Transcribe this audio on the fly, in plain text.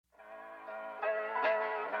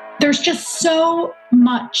There's just so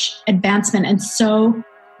much advancement and so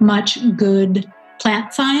much good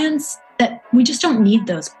plant science that we just don't need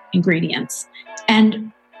those ingredients.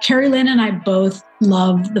 And Kerrilynn and I both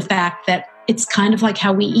love the fact that it's kind of like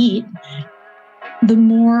how we eat. The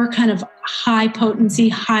more kind of high potency,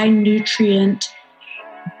 high nutrient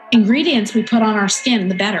ingredients we put on our skin,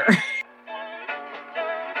 the better.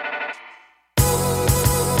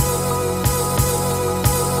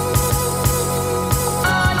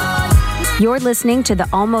 You're listening to the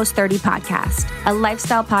Almost 30 podcast, a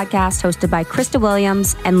lifestyle podcast hosted by Krista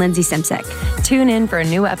Williams and Lindsay Simsick. Tune in for a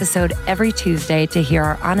new episode every Tuesday to hear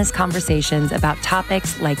our honest conversations about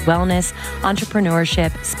topics like wellness,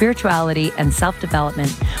 entrepreneurship, spirituality, and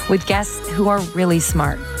self-development with guests who are really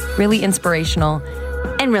smart, really inspirational,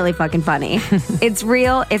 and really fucking funny. It's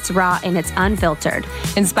real, it's raw, and it's unfiltered.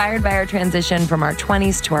 Inspired by our transition from our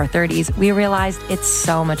 20s to our 30s, we realized it's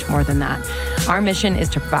so much more than that. Our mission is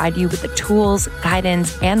to provide you with the tools,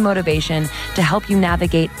 guidance, and motivation to help you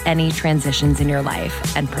navigate any transitions in your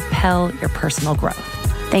life and propel your personal growth.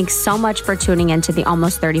 Thanks so much for tuning in to the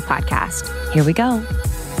Almost 30 podcast. Here we go.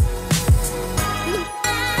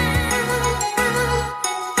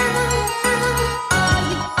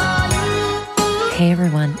 Hey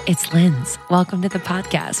everyone, it's Linz. Welcome to the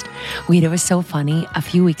podcast. It was so funny. A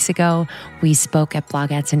few weeks ago, we spoke at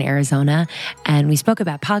Blogettes in Arizona and we spoke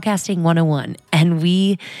about podcasting 101 and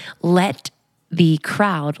we let the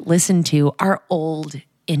crowd listen to our old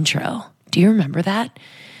intro. Do you remember that?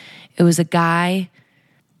 It was a guy,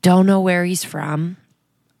 don't know where he's from.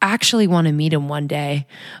 I actually want to meet him one day,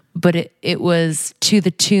 but it was to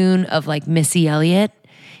the tune of like Missy Elliott.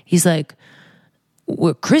 He's like,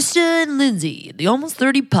 we're Krista and Lindsay, the Almost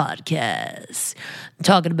 30 podcast,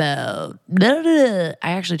 talking about blah, blah, blah.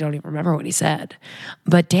 I actually don't even remember what he said,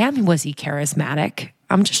 but damn, was he charismatic.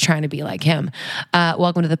 I'm just trying to be like him.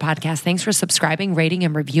 Welcome to the podcast. Thanks for subscribing, rating,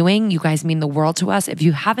 and reviewing. You guys mean the world to us. If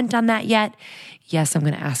you haven't done that yet, yes, I'm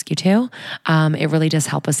going to ask you to. It really does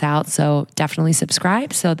help us out. So definitely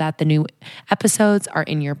subscribe so that the new episodes are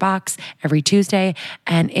in your box every Tuesday.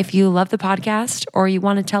 And if you love the podcast or you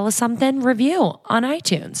want to tell us something, review on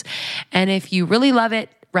iTunes. And if you really love it,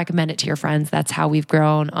 recommend it to your friends. That's how we've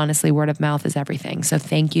grown. Honestly, word of mouth is everything. So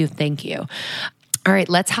thank you. Thank you. All right,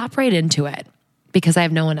 let's hop right into it because I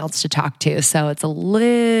have no one else to talk to. So it's a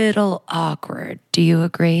little awkward. Do you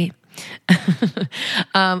agree?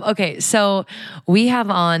 Okay, so we have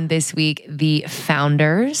on this week the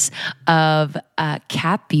founders of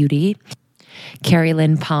Cap Beauty,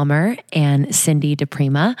 Kerrilynn Pamer and Cindy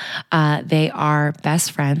DiPrima. They are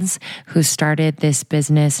best friends who started this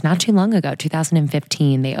business not too long ago,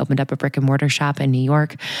 2015. They opened up a brick and mortar shop in New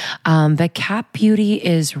York. But Cap Beauty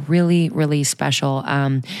is really, really special.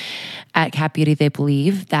 At Cap Beauty, they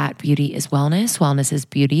believe that beauty is wellness, wellness is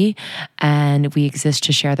beauty, and we exist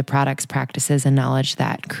to share the products, practices, and knowledge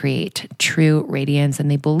that create true radiance.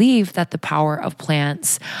 And they believe that the power of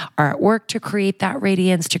plants are at work to create that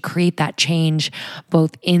radiance, to create that change,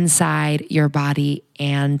 both inside your body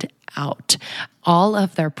and out. All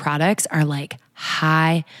of their products are like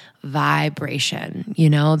high vibration. You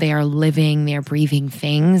know, they are living, they're breathing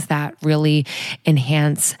things that really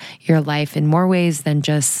enhance your life in more ways than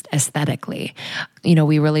just aesthetically. You know,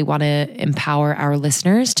 we really want to empower our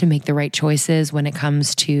listeners to make the right choices when it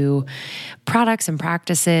comes to products and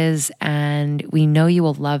practices. And we know you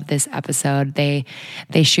will love this episode. They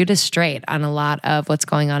shoot us straight on a lot of what's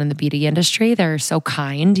going on in the beauty industry. They're so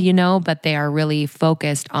kind, you know, but they are really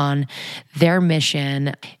focused on their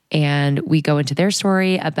mission. And we go into their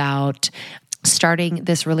story about starting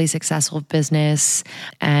this really successful business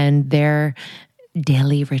and their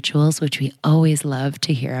daily rituals, which we always love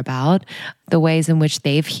to hear about, the ways in which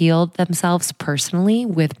they've healed themselves personally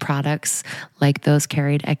with products like those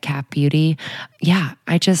carried at Cap Beauty. Yeah,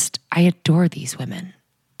 I adore these women.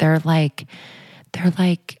 They're like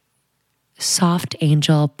soft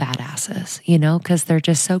angel badasses, you know, because they're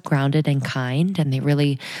just so grounded and kind and they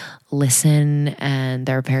really listen and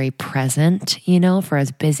they're very present, you know, for as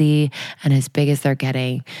busy and as big as they're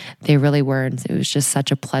getting. They really were. And it was just such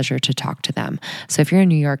a pleasure to talk to them. So if you're in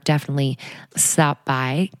New York, definitely stop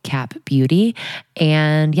by Cap Beauty.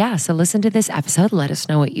 And yeah, so listen to this episode. Let us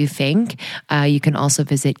know what you think. You can also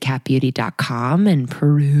visit capbeauty.com and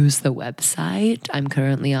peruse the website. I'm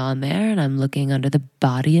currently on there and I'm looking under the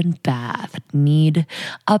body and bath. Need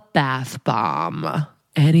a bath bomb.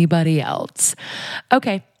 Anybody else?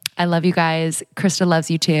 Okay. I love you guys. Krista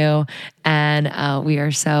loves you too. And we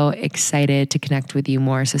are so excited to connect with you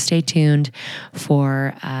more. So stay tuned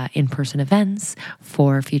for in-person events,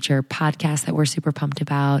 for future podcasts that we're super pumped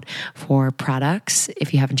about, for products.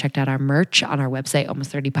 If you haven't checked out our merch on our website,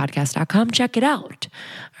 almost30podcast.com, check it out.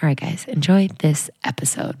 All right, guys, enjoy this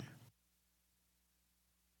episode.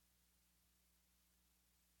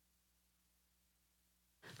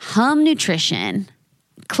 Hum Nutrition.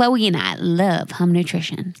 Chloe and I love Hum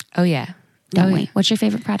Nutrition. Oh, yeah. Don't we? What's your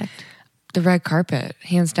favorite product? The red carpet,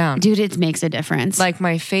 hands down. Dude, it makes a difference. Like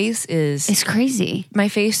my face is... It's crazy. My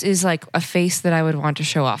face is like a face that I would want to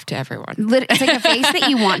show off to everyone. It's like a face that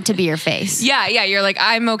you want to be your face. Yeah. You're like,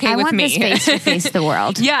 I'm okay with me. I want this face to face the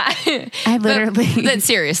world. Yeah. I literally... But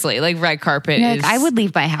seriously, like red carpet is... I would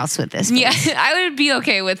leave my house with this face. Yeah, I would be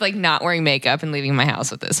okay with like not wearing makeup and leaving my house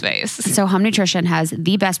with this face. So Hum Nutrition has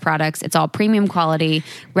the best products. It's all premium quality,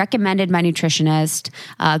 recommended by nutritionists,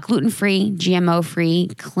 gluten-free,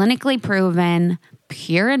 GMO-free, clinically proven,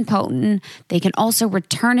 pure and potent. They can also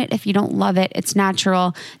return it if you don't love it. It's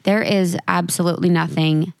natural. There is absolutely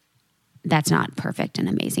nothing that's not perfect and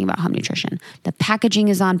amazing about Hum Nutrition. The packaging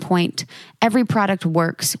is on point. Every product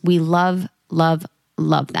works. We love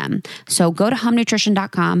them. So go to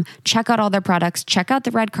humnutrition.com, check out all their products, check out the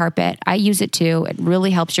red carpet. I use it too. It really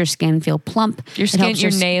helps your skin feel plump. Your skin, your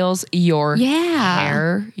nails, your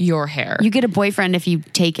hair. You get a boyfriend if you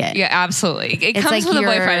take it. Yeah, absolutely. It comes with a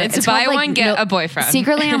boyfriend. It's buy one, get a boyfriend.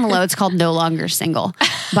 Secretly on the low, it's called No Longer Single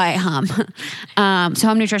by Hum. So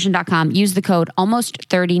humnutrition.com. Use the code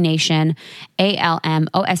almost30nation,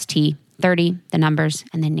 ALMOST 30, the numbers,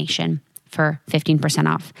 and then nation for 15%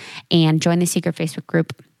 off, and join the secret Facebook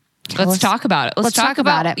group. Let's talk about it. Let's talk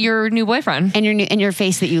about it. Your new boyfriend and your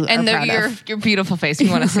face that you are proud of. Your beautiful face. You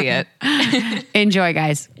want to see it. Enjoy,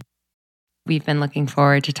 guys. We've been looking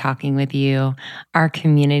forward to talking with you. Our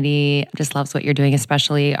community just loves what you're doing,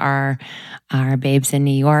 especially our babes in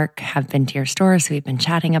New York have been to your store, so we've been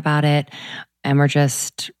chatting about it. And we're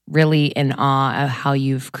just really in awe of how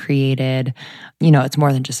you've created, it's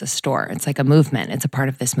more than just a store. It's like a movement. It's a part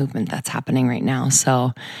of this movement that's happening right now.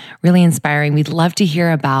 So really inspiring. We'd love to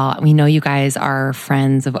hear about, we know you guys are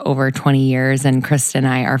friends of over 20 years, and Krista and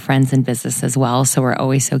I are friends in business as well. So we're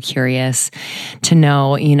always so curious to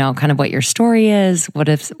know, kind of what your story is, what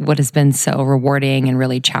has been so rewarding and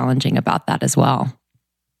really challenging about that as well.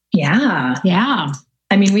 Yeah.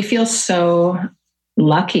 I mean, we feel so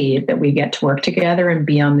lucky that we get to work together and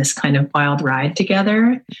be on this kind of wild ride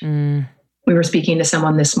together. We were speaking to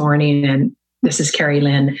someone this morning, and this is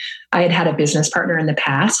Kerrilynn. I had a business partner in the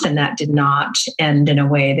past, and that did not end in a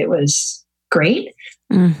way that was great,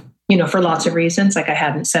 for lots of reasons. Like I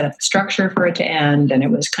hadn't set up the structure for it to end, and it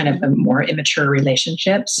was kind of a more immature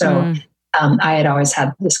relationship. So I had always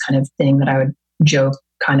had this kind of thing that I would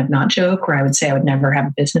not joke, where I would say I would never have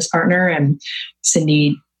a business partner. And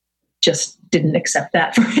Cindy just didn't accept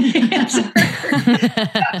that for an answer.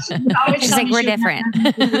 She's like, we're different.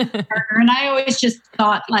 And I always just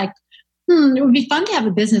thought like, it would be fun to have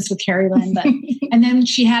a business with Kerrilynn. And then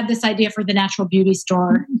she had this idea for the natural beauty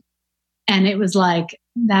store. And it was like,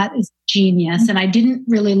 that is genius. And I didn't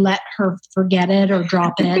really let her forget it or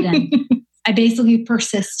drop it. And I basically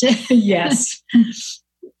persisted. Yes.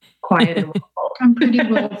 Quiet and willful. I'm pretty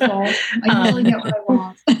willful. I really get what I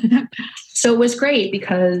want. So it was great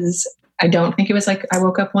because I don't think it was like I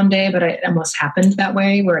woke up one day, but it almost happened that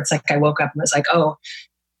way, where it's like I woke up and was like, oh,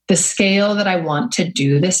 the scale that I want to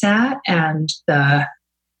do this at and the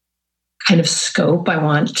kind of scope I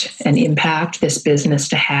want and impact this business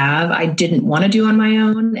to have, I didn't want to do on my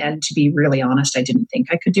own. And to be really honest, I didn't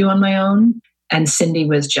think I could do on my own. And Cindy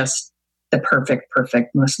was just the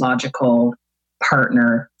perfect, most logical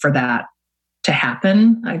partner for that to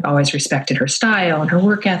happen. I've always respected her style and her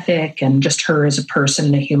work ethic and just her as a person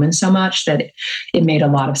and a human so much that it made a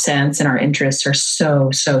lot of sense. And our interests are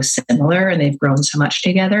so similar, and they've grown so much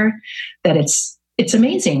together that it's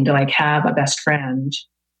amazing to like have a best friend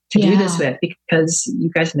to do this with, because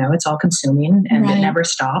you guys know it's all consuming and it never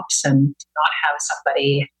stops. And to not have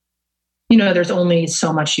somebody, there's only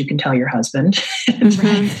so much you can tell your husband.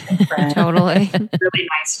 Totally. It's really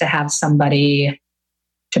nice to have somebody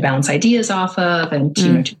to bounce ideas off of and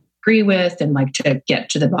to agree with, and like to get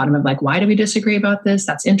to the bottom of like, why do we disagree about this?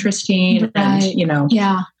 That's interesting. And,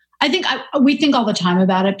 Yeah. I think we think all the time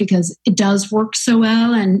about it because it does work so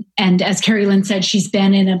well. And as Kerrilynn said, she's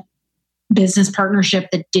been in a business partnership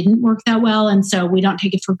that didn't work that well. And so we don't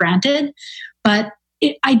take it for granted. But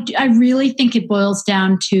I really think it boils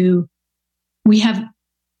down to, we have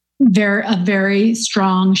a very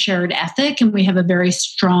strong shared ethic, and we have a very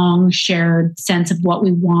strong shared sense of what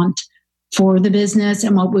we want for the business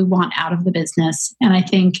and what we want out of the business. And I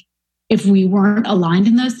think if we weren't aligned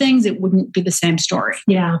in those things, it wouldn't be the same story.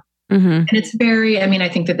 Yeah. And it's very, I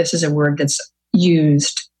think that this is a word that's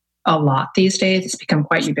used a lot these days. It's become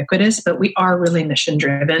quite ubiquitous, but we are really mission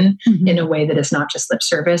driven in a way that is not just lip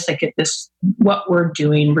service. Like what we're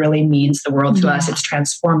doing really means the world to us. It's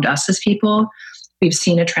transformed us as people. We've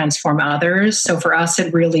seen it transform others. So for us,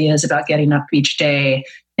 it really is about getting up each day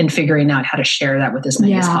and figuring out how to share that with as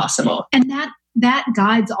many as possible. And that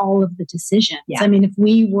guides all of the decisions. Yeah. I mean, if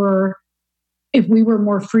we were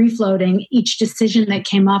more free floating, each decision that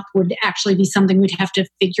came up would actually be something we'd have to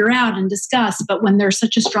figure out and discuss. But when there's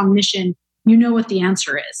such a strong mission, you know what the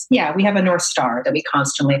answer is. Yeah, we have a North Star that we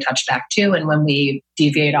constantly touch back to. And when we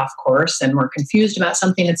deviate off course and we're confused about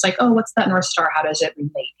something, it's like, oh, what's that North Star? How does it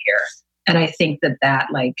relate here? And I think that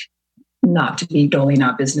like, not to be doling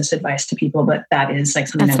out business advice to people, but that is like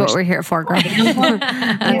something that's what we're here for, Greg.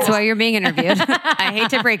 That's why you're being interviewed. I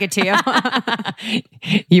hate to break it to you.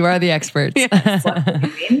 You are the experts. What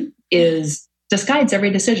we're doing is just guides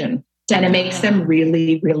every decision. And it makes them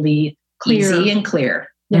really, really easy and clear.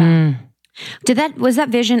 Yeah. Was that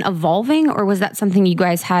vision evolving, or was that something you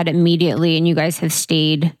guys had immediately and you guys have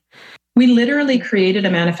stayed? We literally created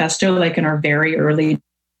a manifesto like in our very early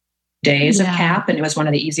days of CAP, and it was one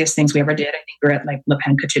of the easiest things we ever did. I think we were at like Le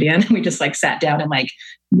Pen Quotidien. We just like sat down and like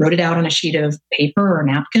wrote it out on a sheet of paper or a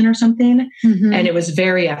napkin or something. And it was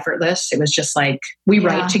very effortless. It was just like we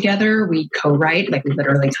write together, we co-write, like we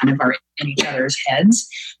literally kind of are in each other's heads,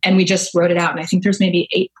 and we just wrote it out. And I think there's maybe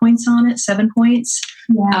 8 points on it, 7 points.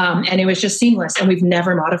 And it was just seamless, and we've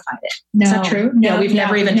never modified it. No. Is that true? No, we've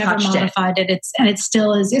never even touched modified it. It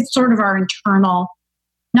still is. It's sort of our internal.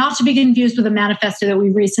 Not to be confused with a manifesto that we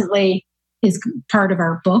recently is part of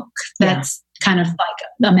our book. That's kind of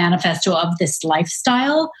like a manifesto of this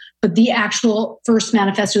lifestyle. But the actual first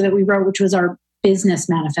manifesto that we wrote, which was our business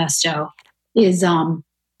manifesto, is,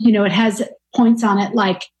 it has points on it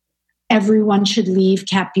like everyone should leave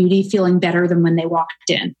Cap Beauty feeling better than when they walked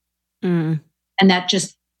in. And that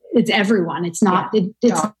just, it's everyone. It's not,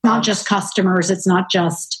 it's not just customers. It's not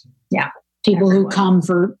just, people who come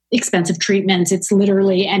for expensive treatments. It's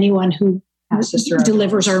literally anyone who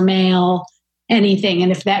delivers our mail, anything.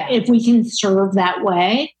 And if we can serve that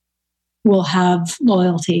way, we'll have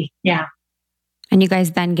loyalty. Yeah. And you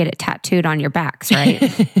guys then get it tattooed on your backs, right?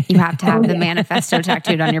 You have to have the manifesto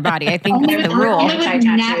tattooed on your body. I think that's the rule.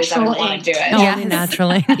 Natural ink. Do it. Yeah,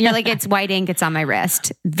 naturally. You're like, it's white ink. It's on my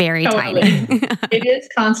wrist. Very tiny. It is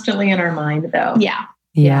constantly in our mind, though. Yeah,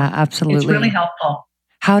 absolutely. It's really helpful.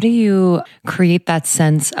 How do you create that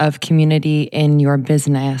sense of community in your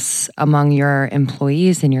business among your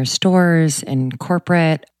employees in your stores and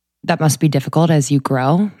corporate? That must be difficult as you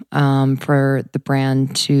grow, for the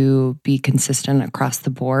brand to be consistent across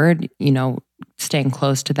the board, staying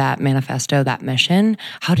close to that manifesto, that mission.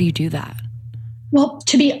 How do you do that? Well,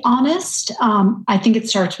 to be honest, I think it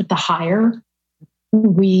starts with the hire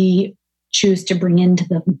we choose to bring into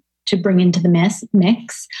the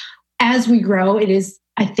mix. As we grow, it is,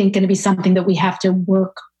 I think, going to be something that we have to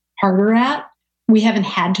work harder at. We haven't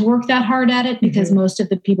had to work that hard at it because most of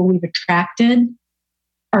the people we've attracted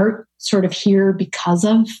are sort of here because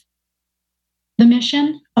of the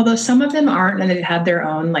mission. Although some of them aren't, and they've had their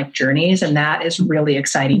own like journeys, and that is really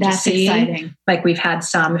exciting to see. Exciting. Like we've had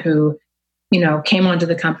some who, came onto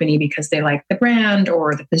the company because they liked the brand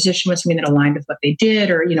or the position was something that aligned with what they did,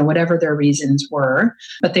 or, whatever their reasons were,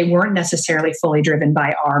 but they weren't necessarily fully driven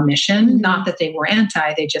by our mission. Not that they were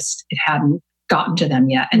anti, it hadn't gotten to them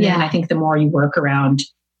yet. And then I think the more you work around,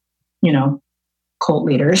 cult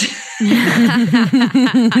leaders. And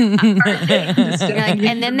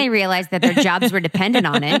then they realized that their jobs were dependent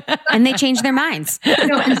on it and they changed their minds.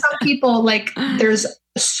 And some people, there's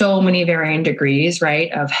so many varying degrees,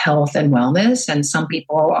 right, of health and wellness. And some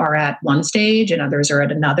people are at one stage and others are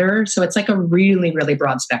at another. So it's like a really, really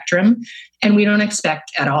broad spectrum. And we don't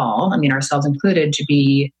expect at all, ourselves included,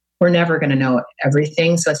 we're never going to know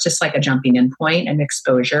everything. So it's just like a jumping in point and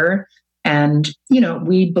exposure. And,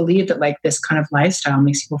 we believe that this kind of lifestyle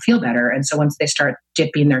makes people feel better. And so once they start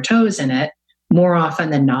dipping their toes in it, more often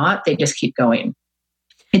than not, they just keep going.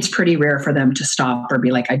 It's pretty rare for them to stop or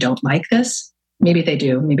be like, I don't like this. Maybe they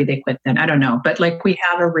do. Maybe they quit then. I don't know. But we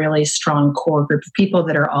have a really strong core group of people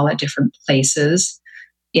that are all at different places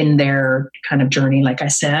in their kind of journey, like I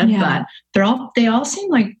said. Yeah. But they all seem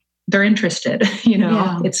like they're interested.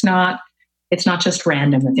 It's not just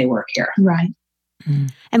random that they work here. Right.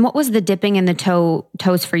 And what was the dipping in the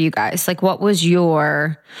toes for you guys? Like, what was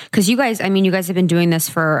because you guys have been doing this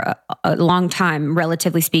for a long time,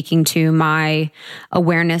 relatively speaking to my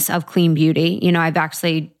awareness of clean beauty. I've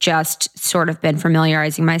actually just sort of been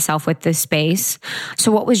familiarizing myself with this space.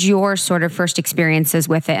 So what was your sort of first experiences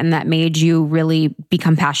with it and that made you really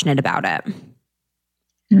become passionate about it?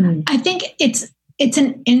 I think it's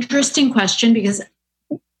an interesting question because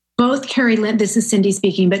both Kerrilynn, this is Cindy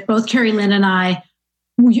speaking, but both Kerrilynn and I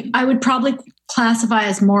would probably classify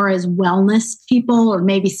as more as wellness people or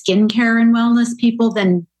maybe skincare and wellness people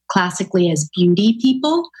than classically as beauty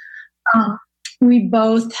people. We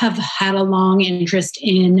both have had a long interest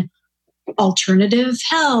in alternative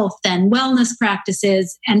health and wellness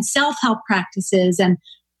practices and self-help practices. And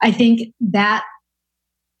I think that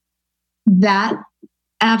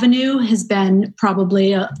avenue has been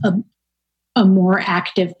probably a more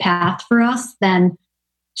active path for us than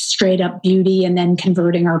straight up beauty and then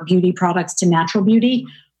converting our beauty products to natural beauty.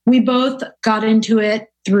 We both got into it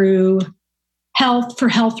through for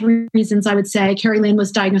health reasons, I would say. Kerrilynn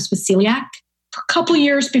was diagnosed with celiac for a couple of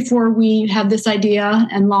years before we had this idea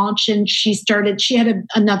and launch. And she had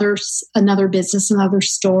another business, another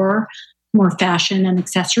store, more fashion and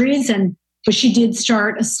accessories. But she did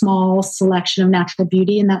start a small selection of natural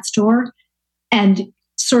beauty in that store and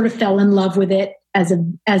sort of fell in love with it as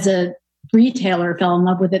a retailer, fell in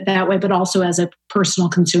love with it that way, but also as a personal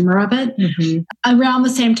consumer of it. Mm-hmm. Around the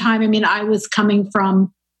same time, I was coming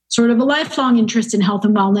from sort of a lifelong interest in health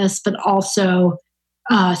and wellness, but also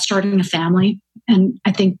starting a family. And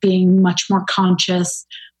I think being much more conscious.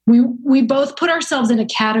 We both put ourselves in a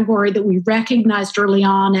category that we recognized early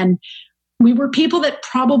on. And we were people that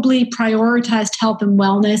probably prioritized health and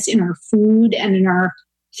wellness in our food and in our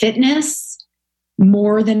fitness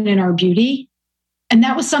more than in our beauty. And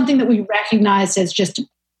that was something that we recognized as just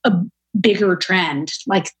a bigger trend.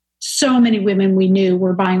 Like so many women we knew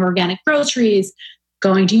were buying organic groceries,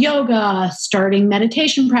 going to yoga, starting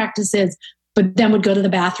meditation practices, but then would go to the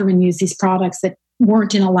bathroom and use these products that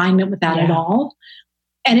weren't in alignment with that at all.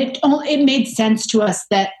 And it made sense to us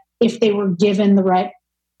that if they were given the right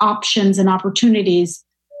options and opportunities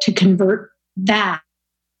to convert that,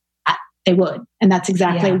 they would. And that's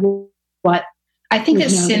exactly what I think that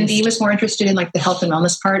Cindy was more interested in like the health and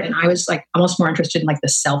wellness part. And I was like almost more interested in like the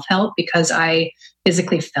self-help because I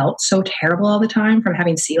physically felt so terrible all the time from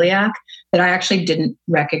having celiac that I actually didn't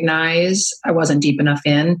recognize, I wasn't deep enough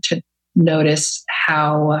in to notice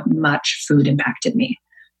how much food impacted me.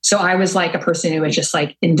 So I was like a person who was just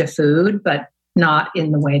like into food, but not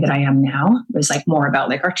in the way that I am now. It was like more about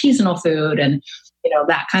like artisanal food and,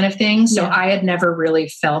 that kind of thing. So I had never really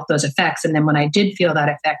felt those effects. And then when I did feel that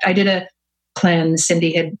effect, I did a cleanse.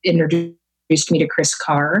 Cindy had introduced me to Chris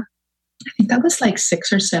Carr. I think that was like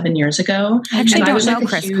 6 or 7 years ago. I actually don't know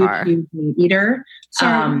Chris Carr. Huge meat eater.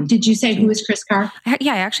 Sorry, did you say who is Chris Carr? I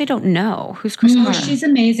actually don't know who's Chris Carr. She's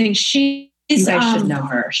amazing. You guys should know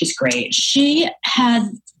her. She's great. She had,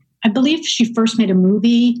 I believe, she first made a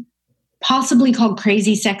movie, possibly called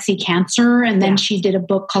Crazy Sexy Cancer, and then she did a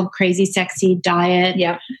book called Crazy Sexy Diet.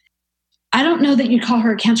 Yep. I don't know that you'd call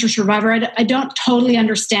her a cancer survivor. I don't totally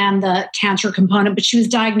understand the cancer component, but she was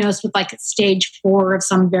diagnosed with like stage 4 of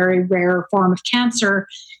some very rare form of cancer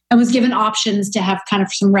and was given options to have kind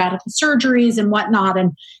of some radical surgeries and whatnot,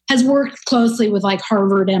 and has worked closely with like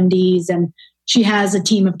Harvard MDs. And she has a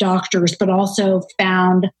team of doctors, but also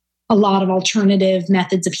found a lot of alternative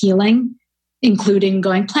methods of healing, including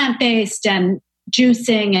going plant-based and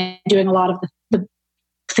juicing and doing a lot of the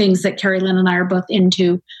things that Kerrilynn and I are both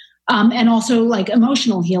into. And also like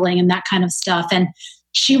emotional healing and that kind of stuff. And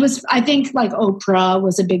she was, I think like Oprah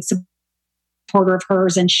was a big supporter of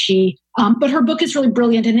hers, and but her book is really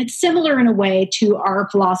brilliant, and it's similar in a way to our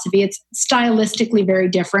philosophy. It's stylistically very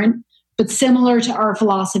different, but similar to our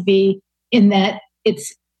philosophy in that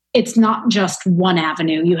it's not just one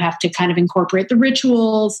avenue. You have to kind of incorporate the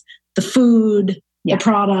rituals, the food, the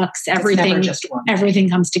products, everything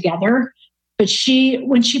comes together. But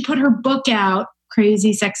when she put her book out,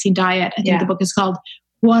 Crazy Sexy Diet, I think the book is called,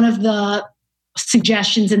 one of the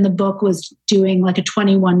suggestions in the book was doing like a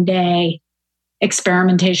 21-day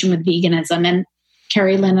experimentation with veganism. And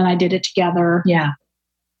Kerrilynn and I did it together. Yeah.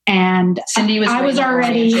 And Cindy was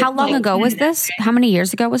already... How long ago was this? How many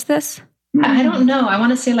years ago was this? I don't know. I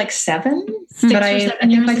want to say like 7. But I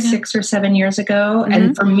think like 6 or 7 years ago. Mm-hmm.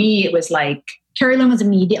 And for me, it was like... Kerrilynn was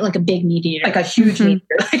like a big meat eater. Like a huge meat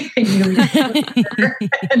eater. Like I knew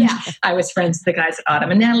and I was friends with the guys at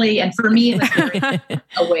Autumn and Nelly. And for me, it was very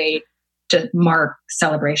a way to mark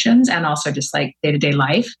celebrations and also just like day-to-day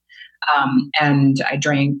life. And I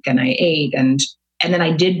drank and I ate. And then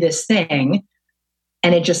I did this thing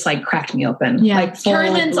And it just like cracked me open. Yeah. Like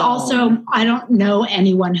Kerrilynn's also, I don't know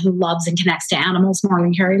anyone who loves and connects to animals more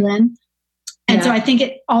than Kerrilynn. And so I think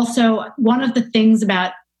it also, one of the things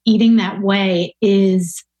about eating that way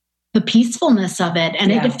is the peacefulness of it.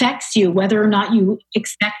 And it affects you whether or not you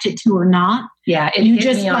expect it to or not. Yeah. You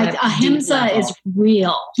just like ahimsa is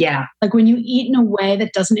real. Yeah. Like when you eat in a way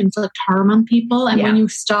that doesn't inflict harm on people, and when you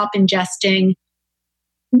stop ingesting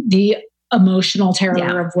the emotional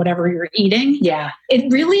terror of whatever you're eating,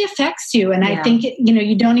 it really affects you. And I think,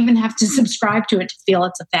 you don't even have to subscribe to it to feel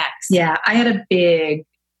its effects. Yeah. I had a big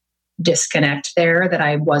disconnect there that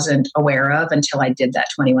I wasn't aware of until I did that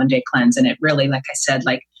 21-day cleanse. And it really, like I said,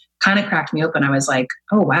 like kind of cracked me open. I was like,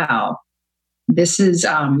 oh, wow, this is,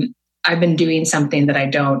 I've been doing something that I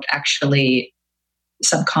don't actually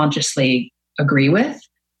subconsciously agree with.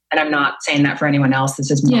 And I'm not saying that for anyone else.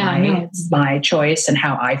 This is my choice and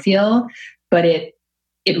how I feel. But it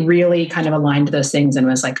really kind of aligned to those things and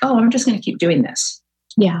was like, oh, I'm just going to keep doing this.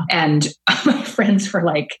 Yeah. And my friends were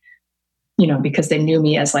like, because they knew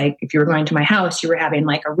me as like, if you were going to my house, you were having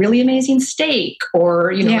like a really amazing steak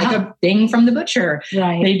or, like a thing from the butcher.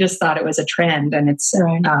 Right. They just thought it was a trend, and it's,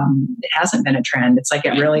 it hasn't been a trend. It's like,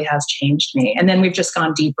 it really has changed me. And then we've just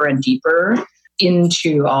gone deeper and deeper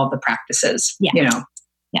into all the practices,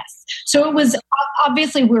 Yes. So it was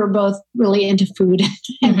obviously we were both really into food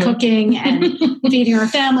and cooking and feeding our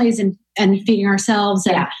families and feeding ourselves.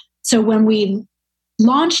 And so when we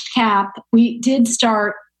launched CAP, we did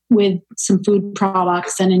start with some food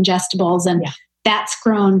products and ingestibles, and that's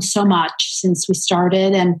grown so much since we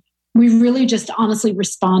started. And we really just honestly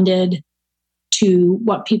responded to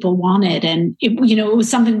what people wanted. And it was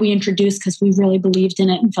something we introduced because we really believed in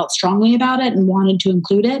it and felt strongly about it and wanted to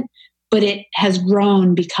include it. But it has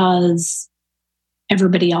grown because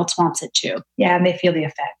everybody else wants it too. Yeah, and they feel the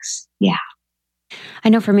effects. Yeah. I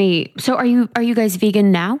know for me. So are you guys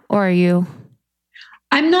vegan now, or are you?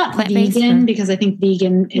 I'm not vegan because I think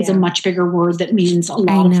vegan is a much bigger word that means a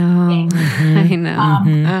lot of things. I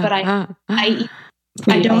know. But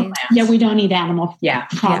I don't. Yeah, we don't eat animal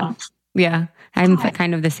products. Yeah. I'm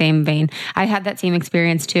kind of the same vein. I had that same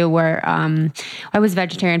experience too, where I was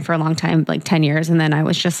vegetarian for a long time, like 10 years. And then I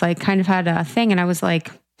was just like, kind of had a thing. And I was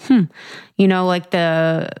like, like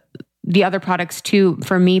the other products too,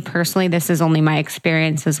 for me personally, this is only my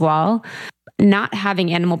experience as well. Not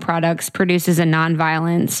having animal products produces a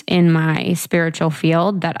nonviolence in my spiritual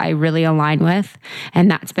field that I really align with.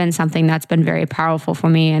 And that's been something that's been very powerful for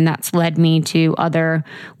me. And that's led me to other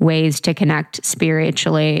ways to connect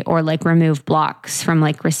spiritually or like remove blocks from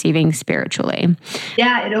like receiving spiritually.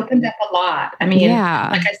 Yeah, it opened up a lot. I mean,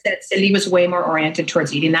 like I said, Cindy was way more oriented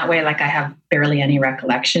towards eating that way. Like I have barely any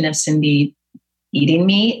recollection of Cindy eating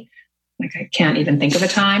meat. Like I can't even think of a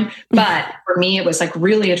time, but for me, it was like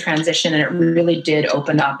really a transition, and it really did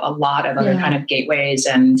open up a lot of other kind of gateways.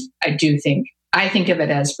 And I think of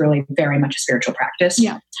it as really very much a spiritual practice.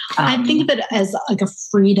 Yeah. I think of it as like a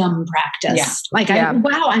freedom practice. Yeah. Like,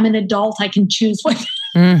 wow, I'm an adult. I can choose what,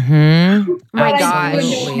 my gosh.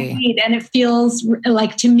 And it feels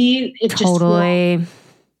like, to me, it just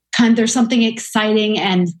there's something exciting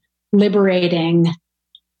and liberating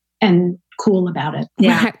and cool about it.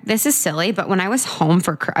 Yeah. This is silly, but when I was home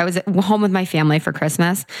I was home with my family for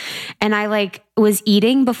Christmas, and I like was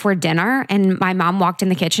eating before dinner, and my mom walked in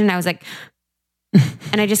the kitchen, and I was like,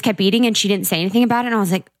 and I just kept eating, and she didn't say anything about it. And I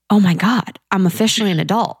was like, oh my God, I'm officially an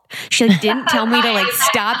adult. She like didn't tell me to like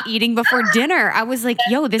stop eating before dinner. I was like,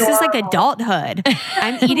 yo, this is like adulthood.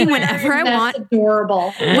 I'm eating whenever I want.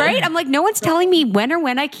 Adorable. Right? I'm like, no one's telling me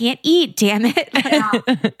when I can't eat, damn it.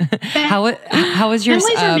 How was your...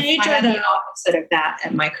 I had the opposite of that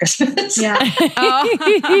at my Christmas. Yeah.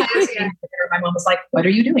 My mom was like, what are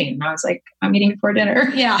you doing? And I was like, I'm eating before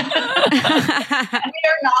dinner. Yeah. And we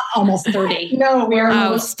are not almost 30. No, we are.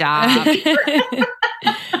 Oh, stop.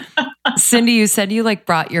 Cindy, you said you like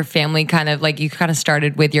brought your family you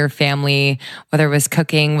started with your family, whether it was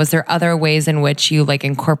cooking. Was there other ways in which you like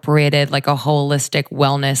incorporated like a holistic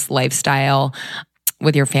wellness lifestyle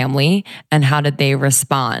with your family, and how did they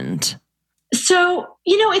respond? So,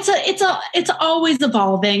 it's always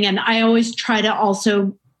evolving, and I always try to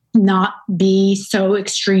also not be so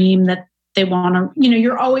extreme that they want to,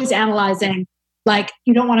 you're always analyzing, like,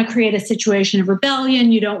 you don't want to create a situation of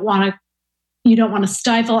rebellion. You don't want to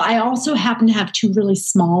stifle. I also happen to have 2 really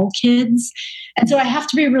small kids. And so I have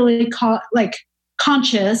to be really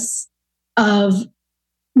conscious of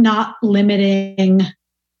not limiting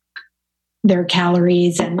their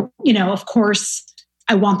calories. And, of course,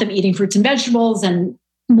 I want them eating fruits and vegetables and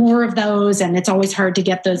more of those. And it's always hard to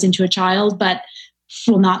get those into a child, but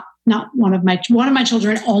will not not one of my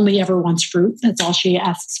children only ever wants fruit. That's all she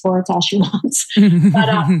asks for. It's all she wants,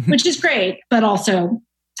 which is great. But also,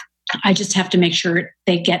 I just have to make sure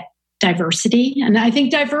they get diversity. And I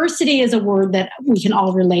think diversity is a word that we can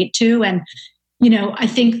all relate to. And, I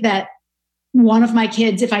think that one of my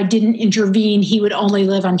kids, if I didn't intervene, he would only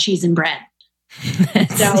live on cheese and bread.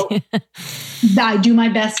 So I do my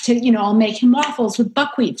best to, I'll make him waffles with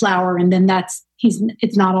buckwheat flour. And then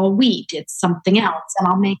it's not all wheat, it's something else. And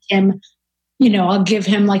I'll make him, I'll give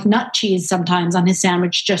him like nut cheese sometimes on his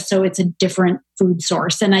sandwich, just so it's a different food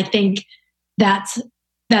source. And I think that's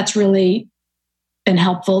really been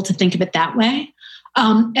helpful to think of it that way.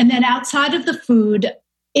 And then outside of the food,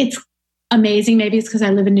 it's amazing. Maybe it's because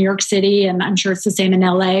I live in New York City and I'm sure it's the same in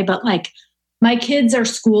LA, but like my kids are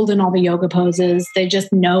schooled in all the yoga poses. They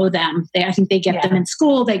just know them. I think they get them in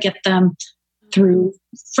school. They get them through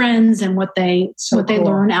friends and what they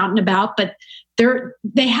learn out and about. But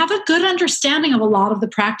they have a good understanding of a lot of the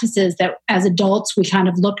practices that as adults we kind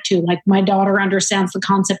of look to. Like my daughter understands the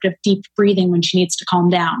concept of deep breathing when she needs to calm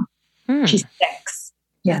down. She's 6.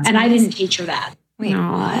 Yeah, and I didn't teach her that. Wait,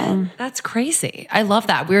 what? That's crazy. I love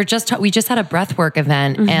that. We just had a breathwork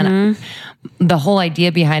event, and the whole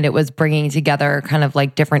idea behind it was bringing together kind of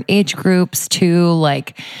like different age groups to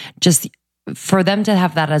like just for them to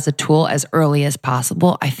have that as a tool as early as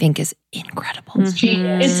possible, I think is incredible.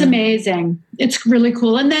 It's amazing. It's really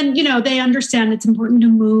cool. And then, they understand it's important to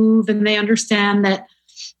move, and they understand that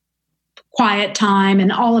quiet time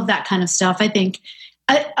and all of that kind of stuff. I think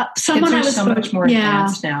someone Kids are so much more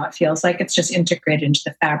advanced now. It feels like it's just integrated into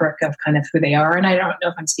the fabric of kind of who they are. And I don't know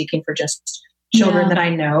if I'm speaking for just children that I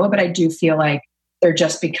know, but I do feel like they're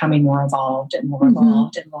just becoming more evolved and more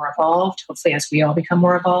evolved and more evolved. Hopefully, as we all become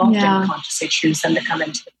more evolved and consciously choose them to come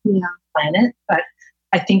into the planet. But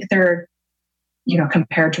I think they're,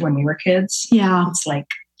 compared to when we were kids, it's like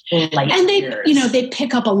light and they, years. They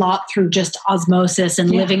pick up a lot through just osmosis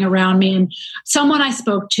and living around me. And someone I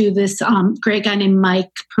spoke to, this great guy named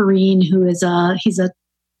Mike Perrine, who is he's a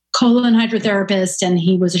colon hydrotherapist, and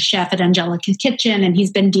he was a chef at Angelica's Kitchen, and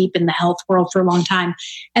he's been deep in the health world for a long time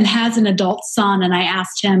and has an adult son. And I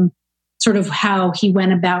asked him sort of how he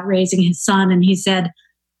went about raising his son. And he said,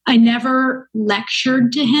 I never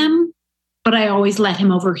lectured to him, but I always let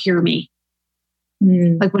him overhear me.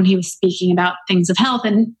 Like when he was speaking about things of health.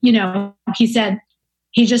 And, he said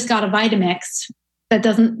he just got a Vitamix. That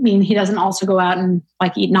doesn't mean he doesn't also go out and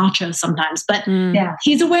like eat nachos sometimes, but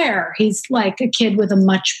he's aware. He's like a kid with a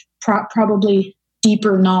much probably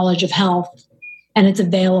deeper knowledge of health, and it's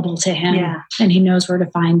available to him and he knows where to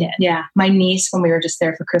find it. Yeah. My niece, when we were just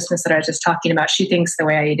there for Christmas that I was just talking about, she thinks the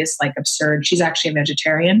way I eat is like absurd. She's actually a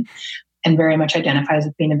vegetarian and very much identifies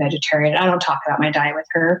with being a vegetarian. I don't talk about my diet with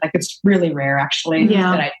her. Like it's really rare actually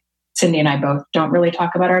that Cindy and I both don't really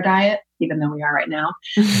talk about our diet, even though we are right now.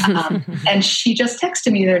 And she just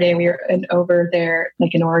texted me the other day. We were over there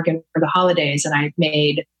like in Oregon for the holidays, and I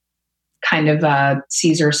made kind of a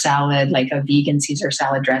Caesar salad, like a vegan Caesar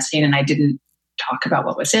salad dressing. And I didn't talk about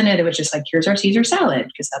what was in it. It was just like, here's our Caesar salad,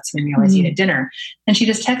 because that's something we always eat at dinner. And she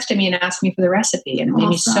just texted me and asked me for the recipe. And it made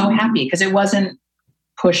me so happy because it wasn't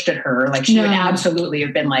pushed at her. Like she would absolutely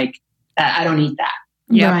have been like, I don't eat that.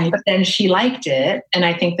 Right. But then she liked it. And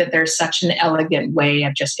I think that there's such an elegant way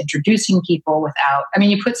of just introducing people without,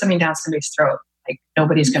 you put something down somebody's throat, like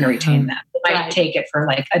nobody's going to retain that. They might take it for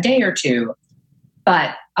like a day or two,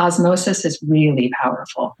 but osmosis is really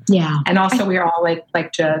powerful. Yeah. And also we all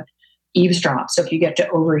like to eavesdrop. So if you get to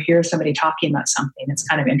overhear somebody talking about something, it's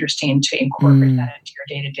kind of interesting to incorporate that into your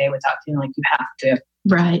day-to-day without feeling like you have to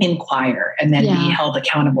inquire and then be held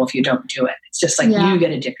accountable if you don't do it. It's just like you get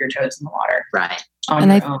to dip your toes in the water. Right.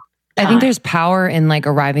 And I think there's power in like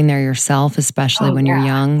arriving there yourself, especially when you're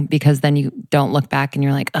young, because then you don't look back and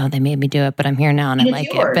you're like, oh, they made me do it, but I'm here now and I like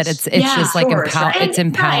it. But it's just like it's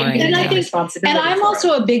empowering. And I think, and I'm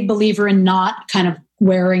also a big believer in not kind of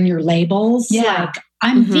wearing your labels. Yeah. Like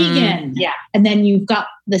I'm vegan. Yeah. And then you've got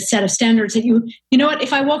the set of standards that you know what,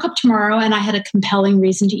 if I woke up tomorrow and I had a compelling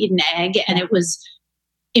reason to eat an egg and it was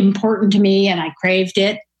important to me and I craved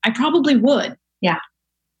it, I probably would. Yeah.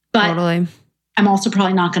 But totally. I'm also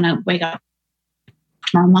probably not going to wake up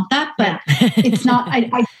tomorrow and want that, but it's not,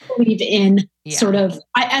 I believe in sort of,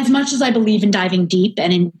 as much as I believe in diving deep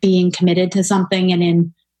and in being committed to something and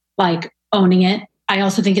in like owning it, I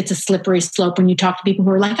also think it's a slippery slope when you talk to people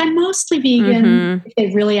who are like, I'm mostly vegan. If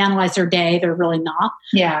they really analyze their day, they're really not.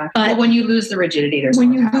 Yeah. But when you lose the rigidity, there's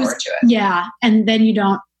more power to it. Yeah. And then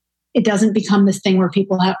it doesn't become this thing where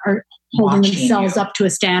people are holding themselves up to a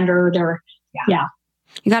standard or,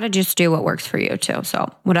 You got to just do what works for you too.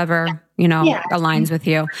 So whatever aligns with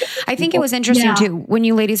you. I think it was interesting too, when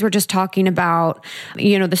you ladies were just talking about,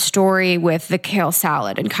 the story with the kale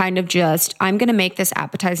salad and kind of just, I'm going to make this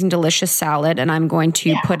appetizing, delicious salad and I'm going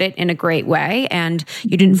to put it in a great way. And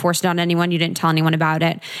you didn't force it on anyone. You didn't tell anyone about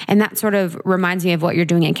it. And that sort of reminds me of what you're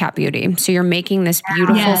doing at Cat Beauty. So you're making this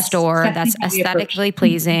beautiful store that's aesthetically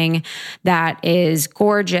pleasing, that is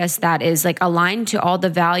gorgeous, that is like aligned to all the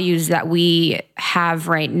values that we have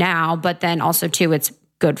right now, but then also too, it's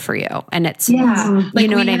good for you. And it's, you know what I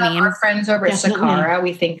mean? Our friends over at Sakara,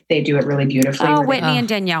 we think they do it really beautifully. Oh, Whitney and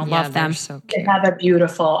Danielle, love them. So they have a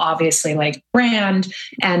beautiful, obviously, like brand.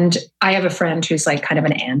 And I have a friend who's like kind of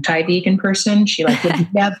an anti-vegan person. She like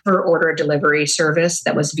would never order a delivery service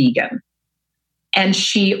that was vegan. And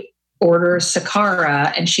she orders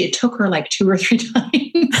Sakara, and it took her like 2 or 3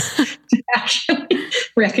 times to actually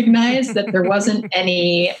recognize that there wasn't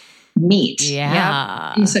any meat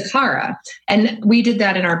in Sakara. And we did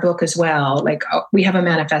that in our book as well. Like we have a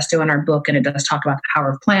manifesto in our book and it does talk about the power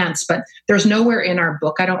of plants, but there's nowhere in our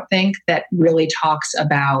book, I don't think, that really talks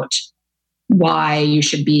about why you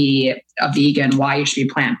should be a vegan, why you should be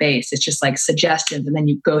plant-based. It's just like suggestions. And then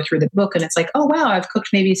you go through the book and it's like, oh, wow, I've cooked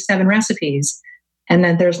maybe 7 recipes. And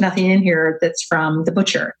then there's nothing in here that's from the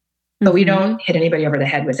butcher. But we don't hit anybody over the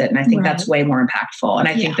head with it. And I think that's way more impactful. And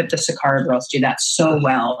I think that the Sakara girls do that so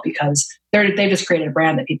well because they just created a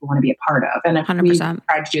brand that people want to be a part of. And 100%. We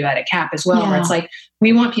tried to do that at CAP as well, where it's like,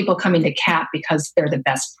 we want people coming to CAP because they're the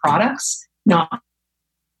best products, not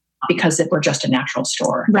because we're just a natural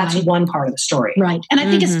store. That's one part of the story. Right. And I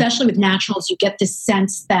think especially with naturals, you get this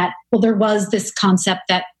sense that, well, there was this concept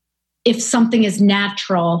that if something is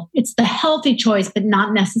natural, it's the healthy choice, but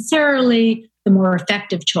not necessarily the more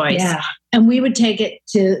effective choice. Yeah. And we would take it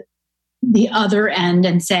to the other end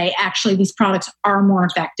and say, actually, these products are more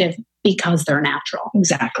effective because they're natural.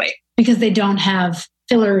 Exactly. Because they don't have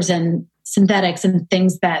fillers and synthetics and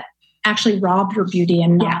things that actually rob your beauty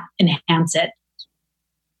and not enhance it.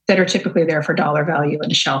 That are typically there for dollar value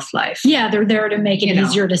and shelf life. Yeah, they're there to make it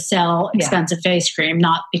easier to sell expensive face cream,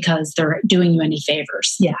 not because they're doing you any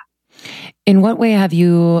favors. Yeah. In what way have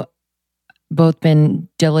you both been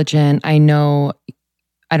diligent? I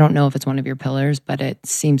don't know if it's one of your pillars, but it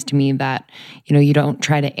seems to me that, you don't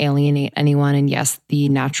try to alienate anyone. And yes, the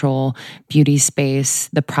natural beauty space,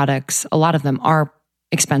 the products, a lot of them are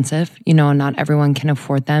expensive, and not everyone can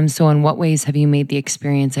afford them. So in what ways have you made the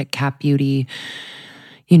experience at Cap Beauty,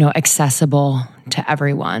 accessible to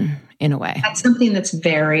everyone in a way? That's something that's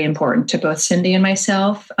very important to both Cindy and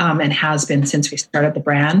myself, and has been since we started the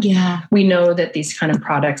brand. Yeah. We know that these kind of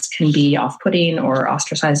products can be off-putting or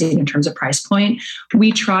ostracizing in terms of price point.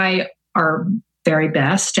 We try our very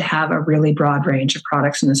best to have a really broad range of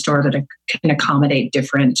products in the store that can accommodate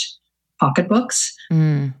different pocketbooks.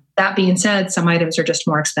 That being said, some items are just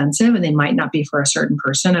more expensive and they might not be for a certain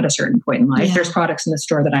person at a certain point in life. Yeah. There's products in the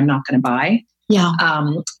store that I'm not going to buy. Yeah.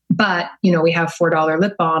 But, we have $4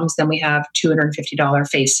 lip balms, then we have $250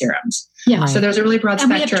 face serums. Yeah. So there's a really broad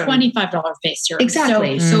spectrum. And we have $25 face serums.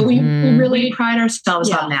 Exactly. So we really pride ourselves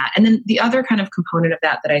on that. And then the other kind of component of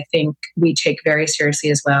that I think we take very seriously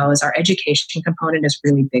as well is our education component is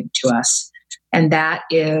really big to us. And that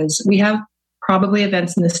is, we have probably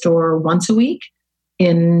events in the store once a week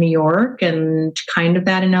in New York and kind of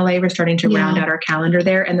that in LA. We're starting to round out our calendar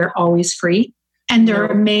there, and they're always free. And they're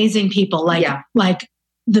amazing people, like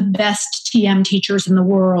the best TM teachers in the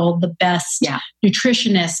world, the best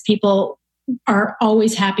nutritionists. People are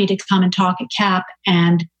always happy to come and talk at CAP,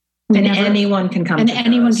 and anyone can come. And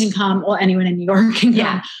anyone can come. Well, anyone in New York can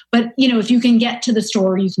come. But if you can get to the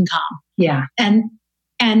store, you can come. Yeah. And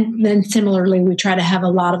then similarly, we try to have a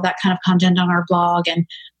lot of that kind of content on our blog, and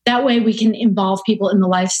that way we can involve people in the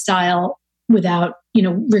lifestyle without,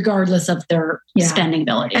 regardless of their spending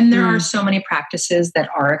ability. And there are so many practices that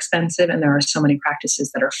are expensive and there are so many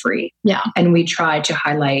practices that are free. Yeah. And we try to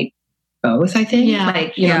highlight both, I think.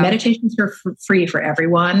 Yeah. Meditations are free for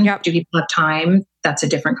everyone. Yep. Do people have time? That's a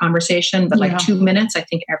different conversation. But like 2 minutes, I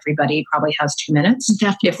think everybody probably has 2 minutes.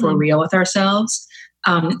 Definitely. If we're real with ourselves.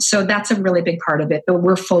 So that's a really big part of it. But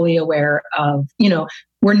we're fully aware of,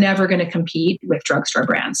 we're never going to compete with drugstore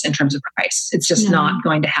brands in terms of price. It's just not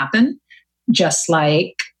going to happen. Just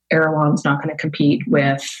like Erewhon's not going to compete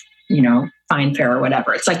with, Fine Fair or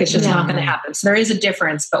whatever. It's like, it's just not going to happen. So there is a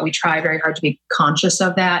difference, but we try very hard to be conscious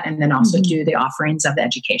of that and then also do the offerings of the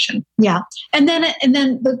education. Yeah. And then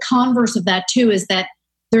the converse of that too is that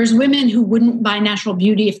there's women who wouldn't buy natural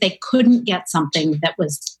beauty if they couldn't get something that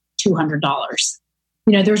was $200.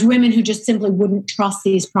 There's women who just simply wouldn't trust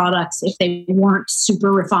these products if they weren't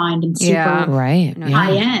super refined and super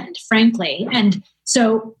high end, frankly. And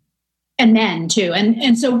so, and men too.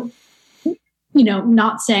 And so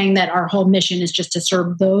not saying that our whole mission is just to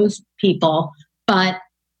serve those people, but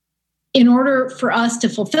in order for us to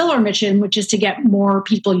fulfill our mission, which is to get more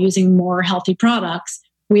people using more healthy products,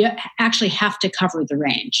 we actually have to cover the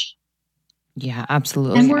range. Yeah,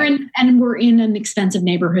 absolutely. And we're in an expensive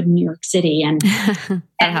neighborhood in New York City, and that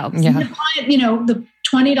helps. Yeah. The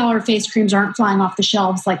 $20 face creams aren't flying off the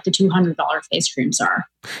shelves like the $200 face creams are.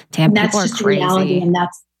 Damn, and that's people are just crazy. reality, and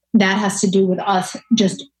that has to do with us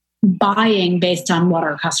just buying based on what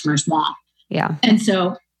our customers want. Yeah, and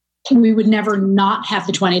so we would never not have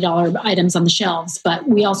the $20 items on the shelves, but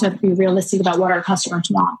we also have to be realistic about what our customers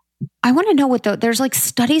want. I want to know there's like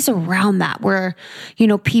studies around that where,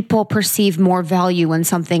 people perceive more value when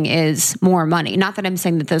something is more money. Not that I'm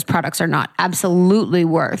saying that those products are not absolutely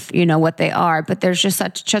worth, what they are, but there's just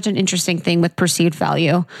such an interesting thing with perceived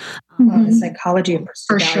value. Well, the psychology of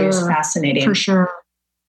perceived value is fascinating. For sure.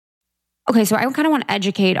 Okay, so I kind of want to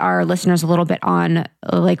educate our listeners a little bit on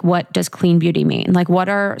like, what does clean beauty mean? Like, what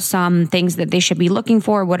are some things that they should be looking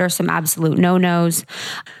for? What are some absolute no-nos?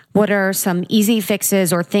 What are some easy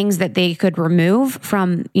fixes or things that they could remove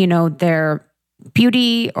from, their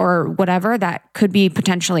beauty or whatever that could be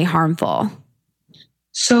potentially harmful?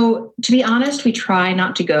 So to be honest, we try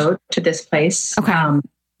not to go to this place. Okay.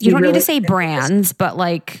 You don't need to say brands, but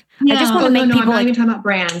like, I just want to make people I'm not even talking about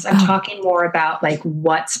brands. I'm talking more about like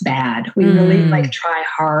what's bad. We really try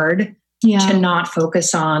hard to not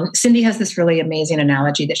focus on. Cindy has this really amazing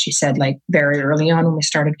analogy that she said like very early on when we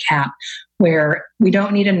started CAP, where we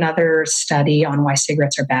don't need another study on why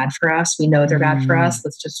cigarettes are bad for us. We know they're bad for us.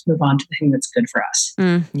 Let's just move on to the thing that's good for us.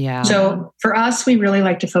 Yeah. So for us, we really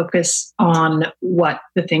like to focus on what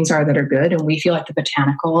the things are that are good. And we feel like the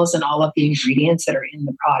botanicals and all of the ingredients that are in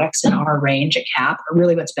the products in our range at CAP are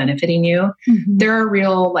really what's benefiting you. There are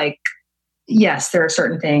real, yes, there are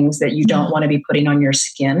certain things that you don't want to be putting on your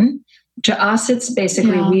skin. To us, it's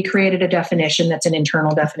basically, we created a definition that's an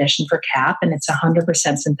internal definition for CAP, and it's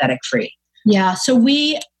 100% synthetic free. Yeah. So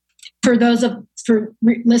for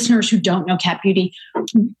listeners who don't know CAP Beauty,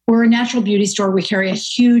 we're a natural beauty store. We carry a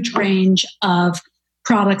huge range of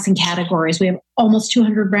products and categories. We have almost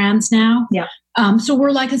 200 brands now. Yeah. So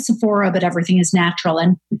we're like a Sephora, but everything is natural.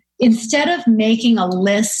 And instead of making a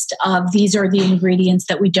list of these are the ingredients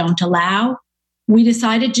that we don't allow, we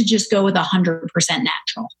decided to just go with 100%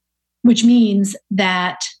 natural, which means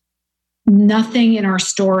that nothing in our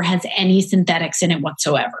store has any synthetics in it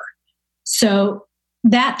whatsoever. So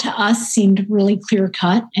that to us seemed really clear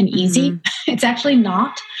cut and easy. It's actually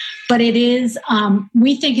not, but it is,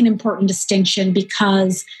 we think, an important distinction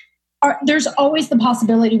because there's always the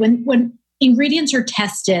possibility when ingredients are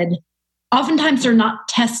tested, oftentimes they're not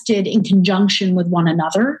tested in conjunction with one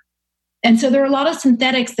another. And so there are a lot of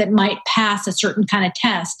synthetics that might pass a certain kind of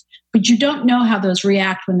test, but you don't know how those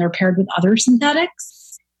react when they're paired with other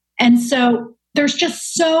synthetics. And so there's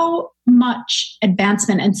just so much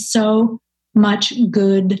advancement and so much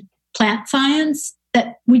good plant science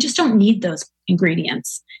that we just don't need those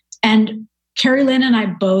ingredients. And Kerrilynn and I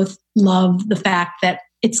both love the fact that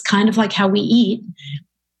it's kind of like how we eat.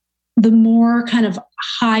 The more kind of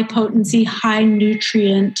high potency, high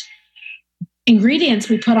nutrient ingredients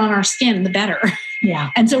we put on our skin, the better. Yeah.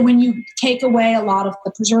 And so when you take away a lot of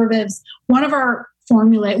the preservatives, one of our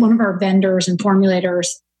vendors and formulators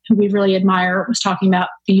who we really admire was talking about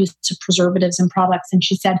the use of preservatives in products. And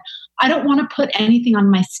she said, I don't want to put anything on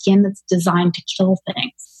my skin that's designed to kill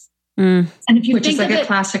things. And if you Which think is like of a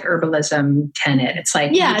classic herbalism tenet. It's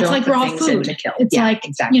like, it's like raw food. To kill. It's like,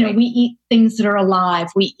 exactly. We eat things that are alive.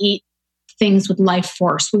 We eat things with life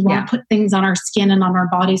force. We want to put things on our skin and on our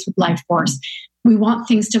bodies with life force. We want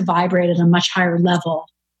things to vibrate at a much higher level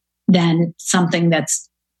than something that's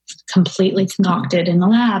completely concocted in the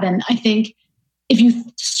lab. And I think if you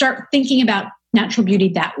start thinking about natural beauty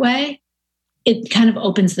that way, it kind of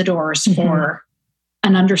opens the doors for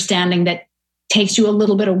an understanding that takes you a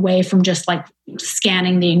little bit away from just like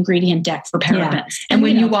scanning the ingredient deck for parabens. Yeah. And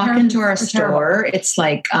when you walk into our store, it's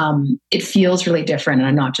like, it feels really different. And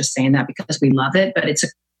I'm not just saying that because we love it, but it's a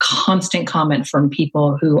constant comment from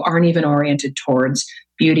people who aren't even oriented towards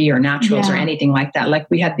beauty or naturals or anything like that. Like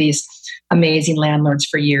we had these amazing landlords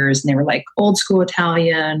for years, and they were like old school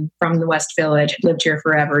Italian from the West Village, lived here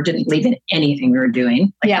forever, didn't believe in anything we were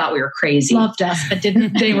doing. Thought we were crazy. Loved us, but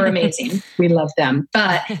didn't. They were amazing. We loved them.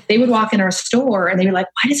 But they would walk in our store and they were like,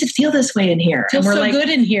 why does it feel this way in here? Feels so good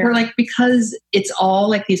in here. We're like, because it's all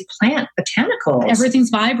like these plant botanicals.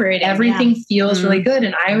 Everything's vibrating. Everything feels really good.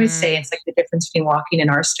 And I always say it's like the difference between walking in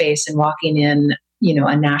our space and walking in,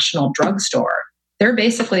 a national drugstore. they're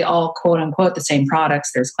basically all quote unquote the same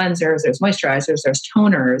products. There's cleansers, there's moisturizers, there's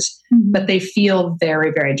toners, but they feel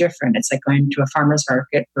very, very different. It's like going to a farmer's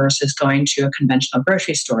market versus going to a conventional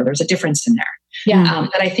grocery store. There's a difference in there. Yeah.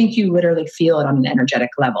 But I think you literally feel it on an energetic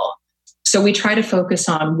level. So we try to focus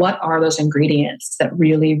on what are those ingredients that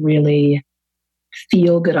really, really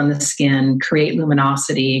feel good on the skin, create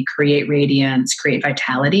luminosity, create radiance, create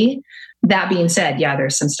vitality. That being said, yeah,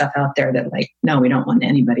 there's some stuff out there that like, no, we don't want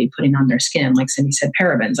anybody putting on their skin. Like Cindy said,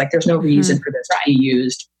 parabens. Like there's no reason for this to be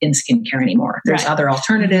used in skincare anymore. There's other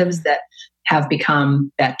alternatives that have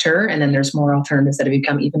become better. And then there's more alternatives that have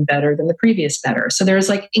become even better than the previous better. So there's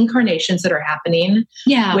like incarnations that are happening,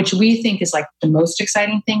 which we think is like the most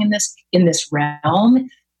exciting thing in this realm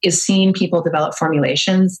is seeing people develop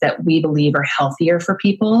formulations that we believe are healthier for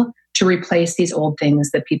people to replace these old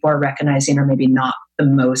things that people are recognizing are maybe not the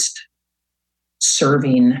most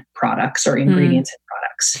serving products or ingredients in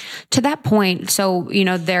products. To that point, so, you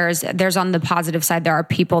know, there's on the positive side, there are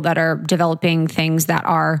people that are developing things that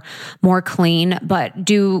are more clean, but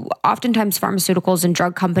do oftentimes pharmaceuticals and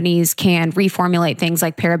drug companies can reformulate things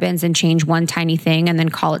like parabens and change one tiny thing and then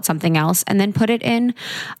call it something else and then put it in.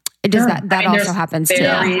 Does that also happens too?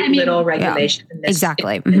 Very little regulation in this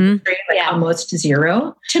exactly. industry, almost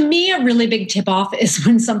zero. To me, a really big tip off is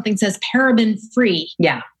when something says paraben free.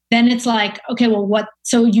 Yeah. Then it's like, okay, well, what?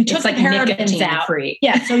 So you took like the parabens out. Free.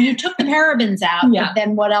 Yeah. So you took the parabens out. But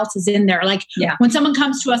then what else is in there? Like when someone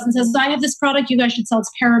comes to us and says, I have this product you guys should sell,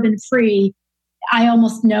 it's paraben free. I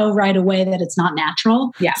almost know right away that it's not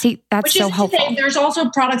natural. Yeah. See, that's so helpful. There's also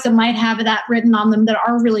products that might have that written on them that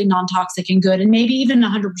are really non-toxic and good and maybe even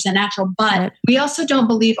 100% natural. But we also don't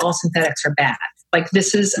believe all synthetics are bad. Like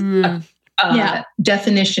this is a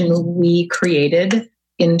definition we created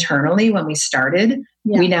internally when we started.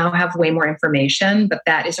 We now have way more information, but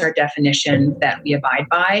that is our definition that we abide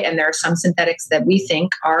by. And there are some synthetics that we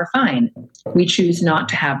think are fine. We choose not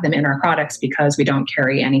to have them in our products because we don't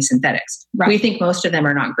carry any synthetics. Right. We think most of them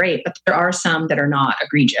are not great, but there are some that are not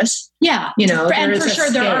egregious. Yeah. You know, and for sure,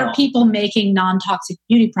 there are people making non-toxic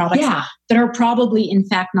beauty products that are probably in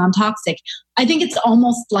fact non-toxic. I think it's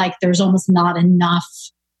almost like there's almost not enough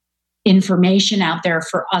information out there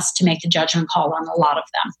for us to make the judgment call on a lot of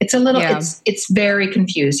them. It's a little, it's very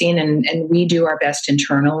confusing, and we do our best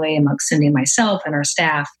internally amongst Cindy and myself and our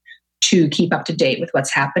staff to keep up to date with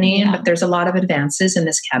what's happening. But there's a lot of advances in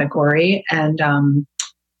this category, and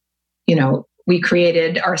you know, we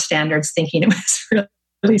created our standards thinking it was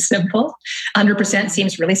really simple. 100%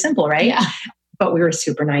 seems really simple, right? Yeah. But we were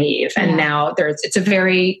super naive. And now it's a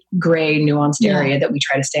very gray, nuanced area that we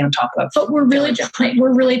try to stay on top of. But we're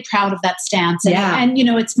really proud of that stance. And you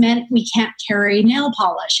know, it's meant we can't carry nail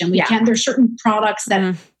polish and we can't, there's certain products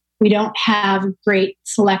that we don't have great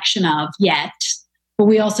selection of yet. But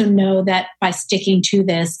we also know that by sticking to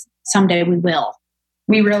this, someday we will.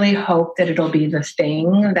 We really hope that it'll be the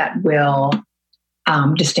thing that will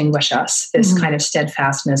distinguish us, this kind of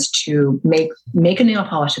steadfastness to make a nail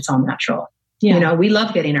polish that's all natural. Yeah. You know, we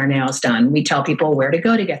love getting our nails done. We tell people where to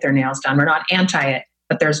go to get their nails done. We're not anti it,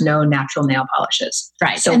 but there's no natural nail polishes.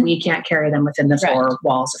 Right. So we can't carry them within the four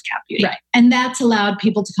walls of Cap Beauty. Right. And that's allowed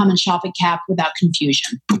people to come and shop at Cap without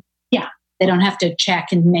confusion. Yeah. They don't have to check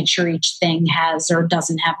and make sure each thing has or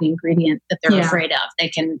doesn't have the ingredient that they're afraid of. They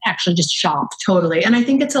can actually just shop. Totally. And I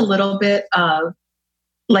think it's a little bit of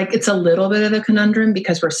a conundrum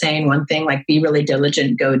because we're saying one thing, like be really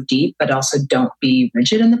diligent, go deep, but also don't be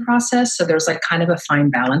rigid in the process. So there's like kind of a fine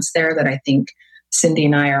balance there that I think Cindy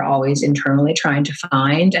and I are always internally trying to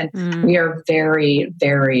find. And we are very,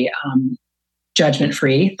 very judgment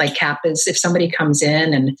free. Like Cap is, if somebody comes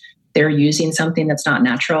in and they're using something that's not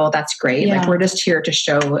natural, that's great. Yeah. Like we're just here to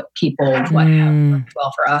show people what have worked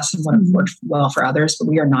well for us and what have worked well for others, but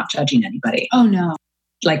we are not judging anybody. Oh no.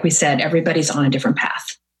 Like we said, everybody's on a different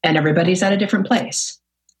path. And everybody's at a different place.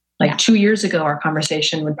 Like 2 years ago, our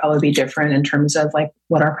conversation would probably be different in terms of like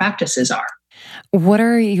what our practices are. What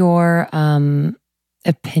are your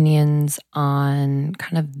opinions on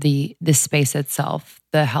kind of the space itself,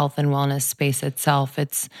 the health and wellness space itself?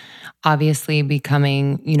 It's obviously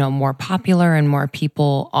becoming, you know, more popular and more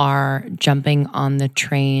people are jumping on the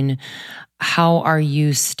train. How are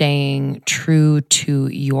you staying true to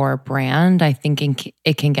your brand? I think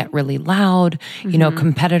it can get really loud. You know,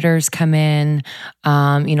 competitors come in.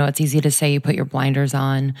 You know, it's easy to say you put your blinders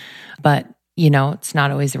on, but you know, it's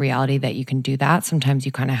not always the reality that you can do that. Sometimes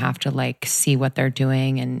you kind of have to like see what they're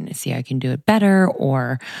doing and see how you can do it better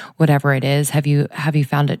or whatever it is. Have you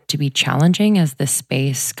found it to be challenging as the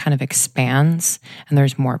space kind of expands and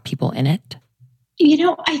there's more people in it? You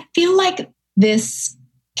know, I feel like this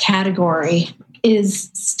category is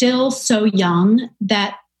still so young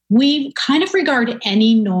that we kind of regard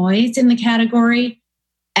any noise in the category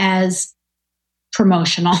as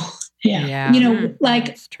promotional. Yeah. You know, like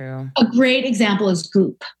That's true. a great example is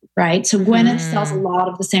Goop, right? So Gwyneth sells a lot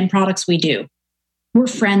of the same products we do. We're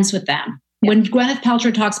friends with them. When Gwyneth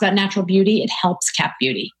Paltrow talks about natural beauty, it helps Cap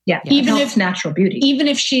Beauty. Even if natural beauty, even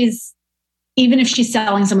if she's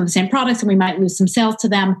selling some of the same products and we might lose some sales to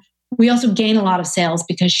them, we also gain a lot of sales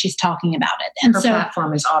because she's talking about it. And her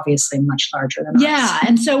platform is obviously much larger than ours.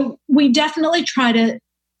 And so we definitely try to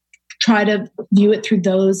view it through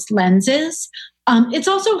those lenses. It's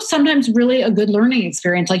also sometimes really a good learning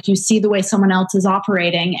experience. Like you see the way someone else is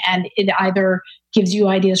operating and it either gives you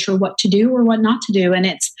ideas for what to do or what not to do. And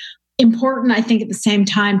it's important, I think, at the same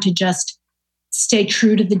time to just stay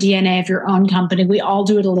true to the DNA of your own company. We all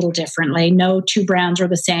do it a little differently. No two brands are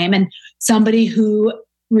the same. And somebody who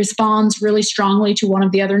responds really strongly to one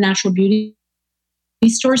of the other natural beauty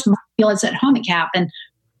stores might feel it's at home at Cap. And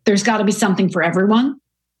there's got to be something for everyone.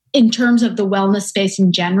 In terms of the wellness space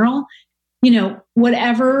in general, you know,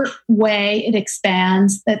 whatever way it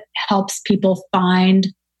expands that helps people find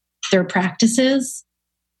their practices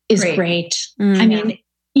is great. I mean,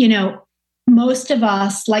 you know, most of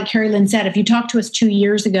us, like Kerrilynn said, if you talked to us 2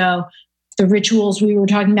 years ago, the rituals we were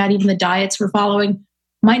talking about, even the diets we're following,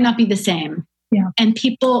 might not be the same. And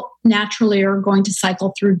people naturally are going to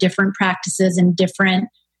cycle through different practices and different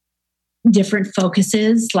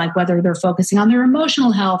focuses, like whether they're focusing on their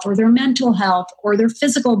emotional health or their mental health or their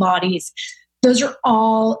physical bodies. Those are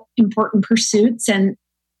all important pursuits. And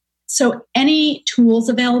so any tools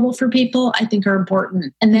available for people, I think, are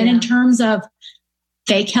important. And then in terms of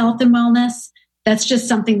fake health and wellness, that's just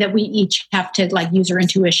something that we each have to like use our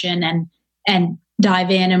intuition and dive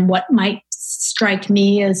in. And what might strike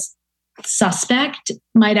me as suspect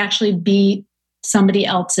might actually be somebody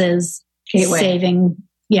else's saving.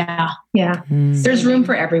 There's room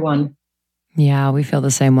for everyone. Yeah, we feel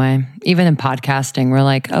the same way. Even in podcasting, we're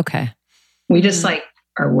like, okay. We just like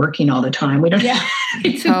are working all the time. We don't.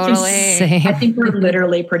 Totally. I think we're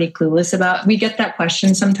literally pretty clueless about. We get that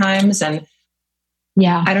question sometimes, and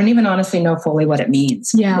I don't even honestly know fully what it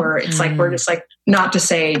means. Where it's like we're just like, not to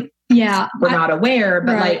say we're not aware,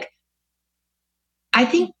 but like I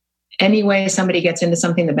think any way somebody gets into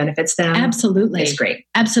something that benefits them, absolutely, is great.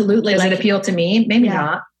 Absolutely. Does it appeal to me? Maybe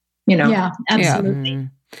not. You know. Yeah, absolutely.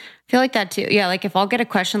 I feel like that too. Yeah. Like if I'll get a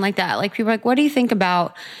question like that, like people are like, what do you think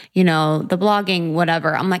about, you know, the blogging,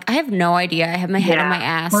 whatever? I'm like, I have no idea. I have my head on my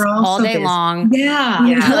ass all day long.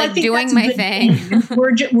 Like doing my thing.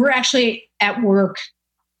 We're actually at work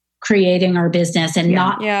creating our business and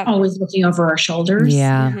not always looking over our shoulders.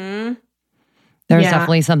 There's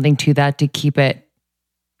definitely something to that to keep it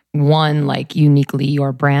like uniquely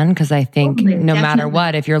your brand. Because I think no matter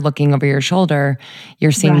what, if you're looking over your shoulder,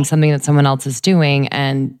 you're seeing something that someone else is doing,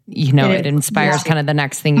 and you know it inspires kind of the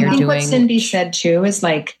next thing you're doing. What Cindy said too is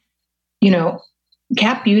like, you know,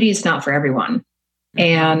 Cap Beauty is not for everyone,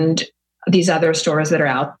 and these other stores that are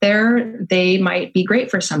out there, they might be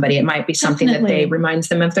great for somebody. It might be something that they reminds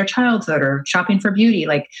them of their childhood or shopping for beauty.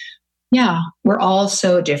 Like, we're all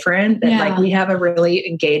so different that like we have a really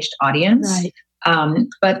engaged audience.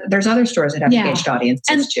 But there's other stores that have engaged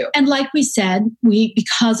audiences too. And like we said,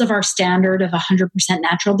 because of our standard of 100%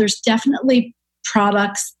 natural, there's definitely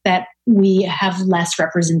products that we have less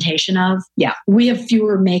representation of. We have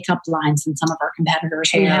fewer makeup lines than some of our competitors.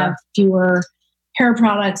 We have fewer hair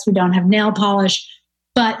products. We don't have nail polish,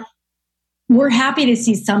 but we're happy to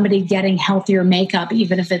see somebody getting healthier makeup,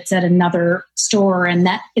 even if it's at another store. And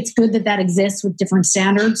that it's good that exists with different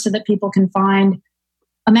standards so that people can find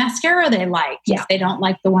a mascara they like if they don't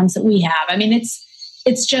like the ones that we have. I mean,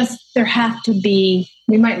 it's just, there have to be.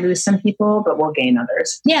 We might lose some people, but we'll gain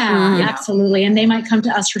others. Absolutely. And they might come to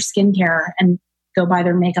us for skincare and go buy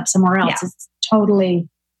their makeup somewhere else.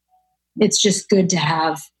 It's just good to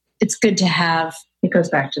have. It's good to have. It goes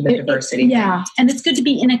back to the diversity. Thing. And it's good to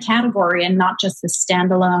be in a category and not just a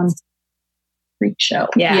standalone freak show.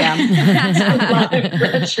 That's a lot of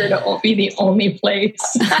pressure to be the only place.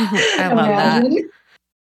 I love that.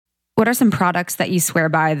 What are some products that you swear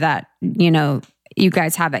by that, you know, you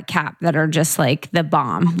guys have at Cap that are just like the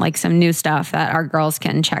bomb, like some new stuff that our girls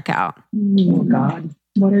can check out? Oh God.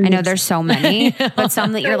 I know there's so many, but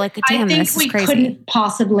some that you're like, damn, this is crazy. I think we couldn't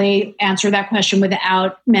possibly answer that question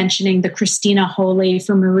without mentioning the Christina Holy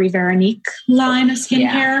for Marie Veronique line of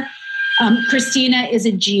skincare. Christina is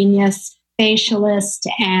a genius facialist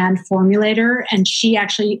and formulator, and she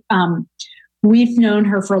actually, we've known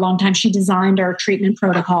her for a long time. She designed our treatment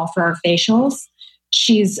protocol for our facials.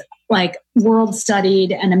 She's like world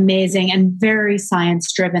studied and amazing and very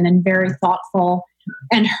science driven and very thoughtful.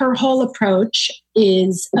 And her whole approach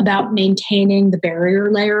is about maintaining the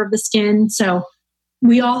barrier layer of the skin. So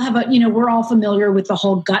we all have we're all familiar with the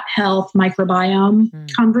whole gut health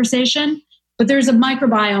microbiome conversation, but there's a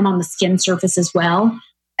microbiome on the skin surface as well.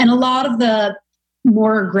 And a lot of the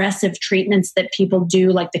more aggressive treatments that people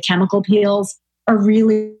do, like the chemical peels, are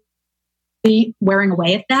really wearing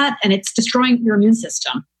away at that. And it's destroying your immune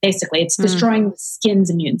system. Basically, it's destroying the skin's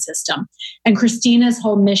immune system. And Christina's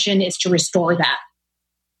whole mission is to restore that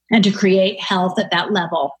and to create health at that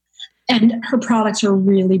level. And her products are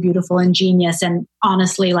really beautiful and genius. And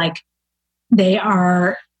honestly, like they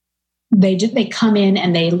come in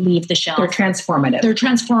and they leave the shelf. They're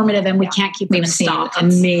transformative. And we can't keep them in stock.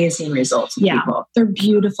 Amazing results. People. They're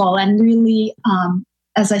beautiful and really,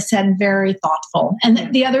 as I said, very thoughtful.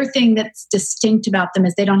 And the other thing that's distinct about them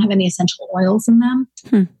is they don't have any essential oils in them,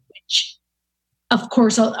 which, of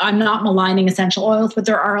course, I'm not maligning essential oils, but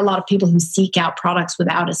there are a lot of people who seek out products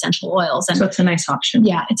without essential oils. And so it's a nice option.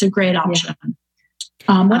 Yeah, it's a great option.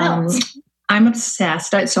 Yeah. What else? I'm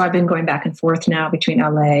obsessed. So I've been going back and forth now between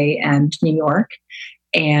LA and New York.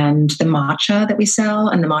 And the matcha that we sell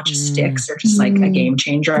and the matcha sticks are just like a game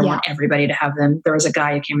changer. I want everybody to have them. There was a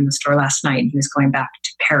guy who came in the store last night and he was going back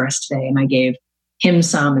to Paris today. And I gave him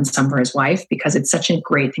some and some for his wife because it's such a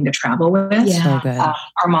great thing to travel with. Yeah. So good.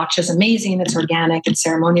 Our matcha is amazing. It's organic. It's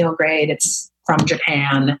ceremonial grade. It's from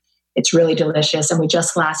Japan. It's really delicious. And we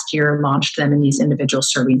just last year launched them in these individual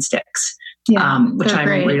serving sticks. Which I'm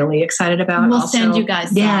really excited about. We'll send you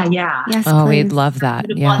guys. Yeah. Yes, oh, please. we'd love that.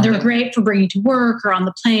 Yeah. And they're great for bringing to work or on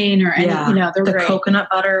the plane or any, they're the great. Coconut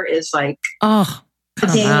butter is like the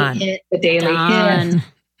daily hit. The daily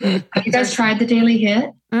hit. Have you guys tried the daily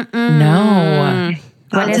hit? No.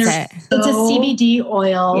 What is it? It's a CBD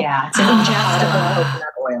oil. Yeah, it's an ingestible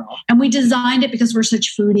coconut oil. And we designed it because we're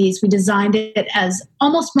such foodies. We designed it as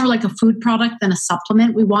almost more like a food product than a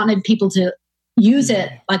supplement. We wanted people to use it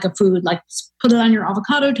like a food, like put it on your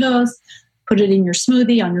avocado toast, put it in your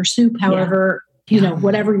smoothie, on your soup, however,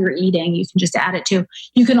 whatever you're eating, you can just add it to.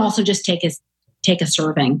 You can also just take a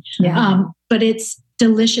serving. Yeah. But it's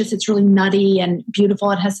delicious. It's really nutty and beautiful.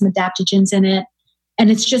 It has some adaptogens in it. And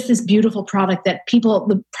it's just this beautiful product that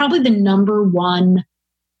probably the number one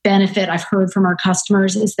benefit I've heard from our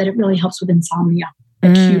customers is that it really helps with insomnia.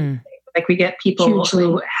 Like we get people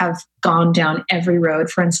who have gone down every road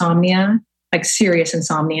for insomnia. Like serious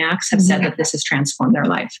insomniacs have said that this has transformed their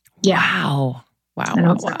life. Yeah. Wow. I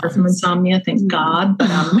don't suffer from insomnia, thank God, but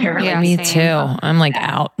apparently. Me too. I'm like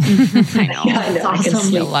out. I know. I know. Awesome. I can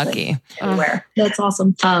sleep lucky. anywhere. That's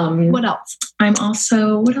awesome. What else?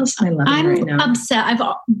 What else am I loving right now? Upset. I've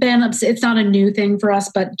been upset. It's not a new thing for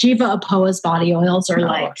us, but Jiva Apoa's body oils are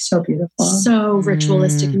like so beautiful. So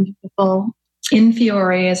ritualistic and beautiful.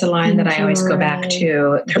 Infiore is a line that I always go back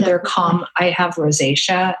to. They're calm. I have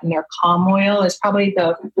rosacea, and their calm oil is probably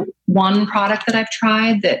the one product that I've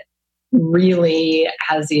tried that really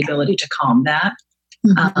has the ability to calm that.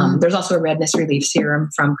 There's also a redness relief serum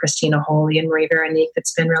from Christina Holy and Marie Veronique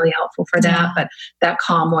that's been really helpful for that. But that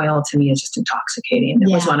calm oil to me is just intoxicating. It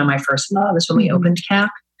was one of my first loves when we opened CAP.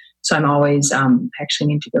 So I'm always, I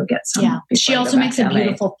actually need to go get some. Yeah. She also makes a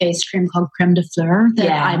beautiful face cream called Creme de Fleur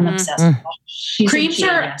that I'm obsessed with.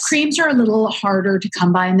 Creams are a little harder to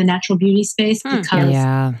come by in the natural beauty space because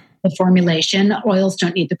the formulation. Oils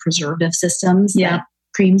don't need the preservative systems that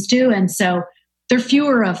creams do. And so there are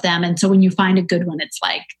fewer of them. And so when you find a good one, it's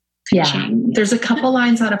like, there's a couple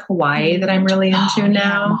lines out of Hawaii that I'm really into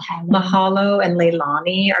now. Mahalo and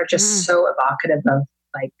Leilani are just so evocative of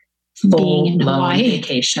like full-blown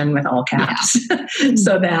vacation with all caps.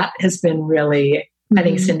 So that has been really, I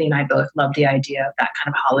think Cindy and I both love the idea of that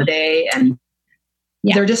kind of holiday. And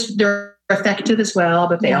they're effective as well,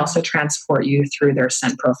 but they also transport you through their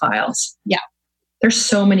scent profiles. Yeah. There's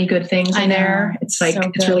so many good things in there. It's like,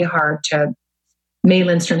 it's really hard to, May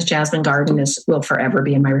Lindstrom's Jasmine Garden will forever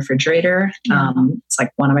be in my refrigerator. It's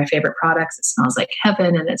like one of my favorite products. It smells like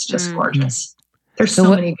heaven and it's just gorgeous. There's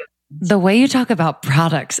so many good. The way you talk about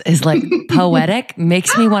products is like poetic,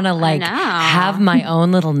 makes me want to like have my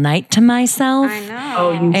own little night to myself. I know.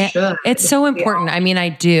 Oh, you should. It's so important. I mean, I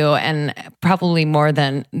do, and probably more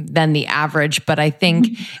than the average, but I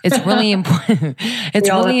think it's really important. It's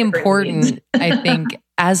really important, I think,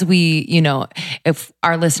 as we, if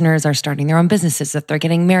our listeners are starting their own businesses, if they're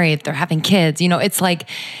getting married, if they're having kids, it's like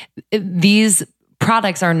these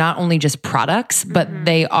products are not only just products, but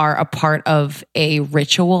they are a part of a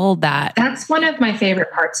ritual that's one of my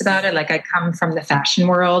favorite parts about it. Like I come from the fashion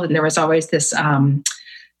world and there was always this,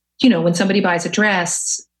 when somebody buys a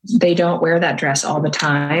dress, they don't wear that dress all the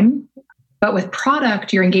time. But with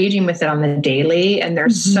product, you're engaging with it on the daily. And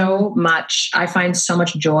there's so much, I find so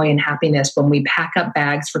much joy and happiness when we pack up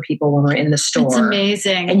bags for people when we're in the store. It's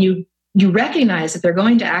amazing. And you recognize that they're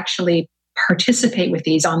going to actually participate with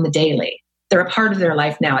these on the daily. They're a part of their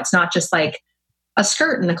life now. It's not just like a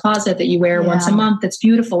skirt in the closet that you wear once a month. That's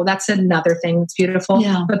beautiful. That's another thing that's beautiful.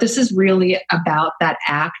 Yeah. But this is really about that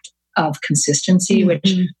act of consistency,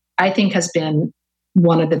 which I think has been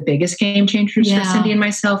one of the biggest game changers for Cindy and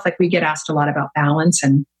myself. Like we get asked a lot about balance,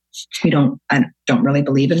 and I don't really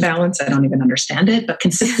believe in balance. I don't even understand it, but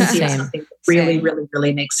consistency is something that really, really,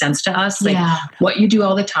 really makes sense to us. Like what you do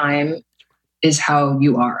all the time is how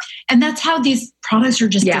you are. And that's how these products are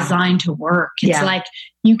just designed to work. It's like,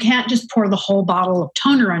 you can't just pour the whole bottle of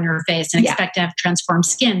toner on your face and expect to have transformed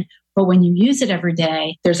skin. But when you use it every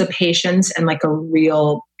day, there's a patience and like a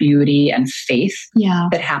real beauty and faith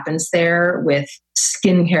that happens there with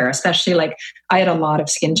skincare, especially like I had a lot of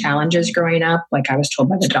skin challenges growing up. Like I was told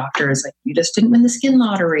by the doctors, like, you just didn't win the skin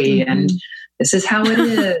lottery and this is how it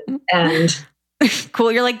is. And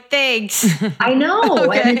cool. You're like, thanks. I know.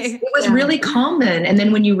 And it was really common. And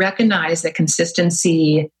then when you recognize that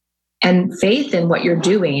consistency and faith in what you're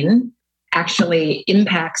doing actually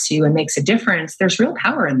impacts you and makes a difference, there's real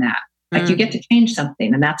power in that. Like you get to change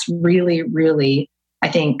something. And that's really, really, I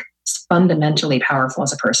think, fundamentally powerful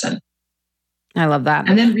as a person. I love that.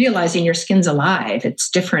 And then realizing your skin's alive. It's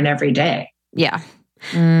different every day. Yeah.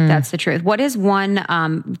 That's the truth. What is one,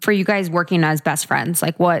 for you guys working as best friends,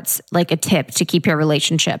 like what's like a tip to keep your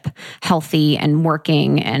relationship healthy and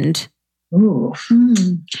working and...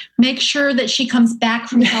 Make sure that she comes back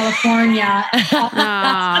from California.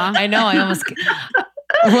 I know. I almost,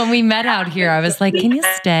 when we met out here, I was like, can you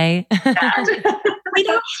stay? We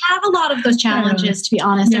don't have a lot of those challenges, to be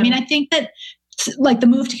honest. I mean, I think that like the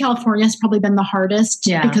move to California has probably been the hardest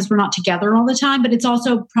because we're not together all the time, but it's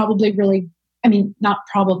also probably really, I mean, not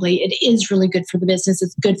probably, it is really good for the business.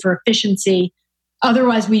 It's good for efficiency.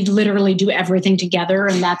 Otherwise, we literally do everything together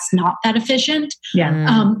and that's not that efficient.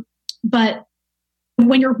 But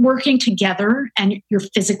when you're working together and you're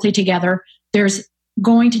physically together, there's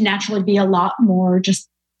going to naturally be a lot more just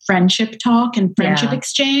friendship talk and friendship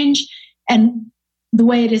exchange. And the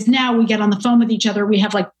way it is now, we get on the phone with each other. We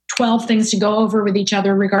have like 12 things to go over with each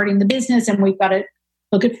other regarding the business. And we've got to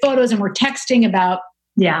look at photos and we're texting about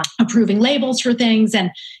approving labels for things. And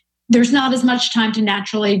there's not as much time to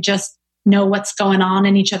naturally just know what's going on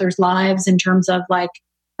in each other's lives in terms of like,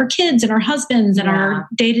 our kids and our husbands and our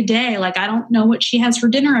day to day. Like, I don't know what she has for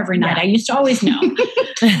dinner every night. I used to always know,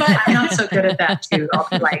 but I'm not so good at that too. I'll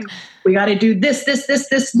be like, we got to do this. Right.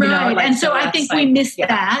 You know, like, and so I think we missed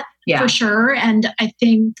that for sure. And I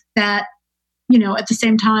think that, you know, at the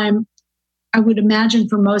same time, I would imagine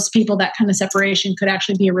for most people that kind of separation could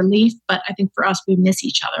actually be a relief. But I think for us, we miss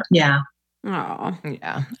each other. Oh,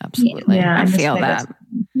 yeah, absolutely. I feel that.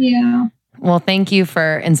 Yeah. Well, thank you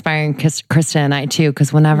for inspiring Krista and I too,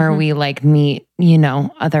 because whenever we like meet, you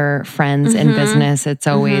know, other friends in business, it's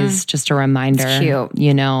always just a reminder,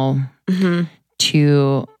 you know,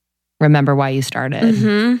 to remember why you started.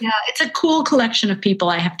 Yeah, it's a cool collection of people,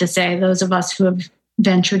 I have to say, those of us who have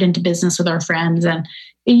ventured into business with our friends. And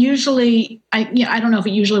it usually, I don't know if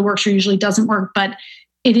it usually works or usually doesn't work, but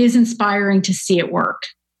it is inspiring to see it work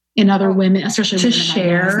in other women, especially to women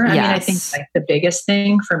share. I mean, I think like the biggest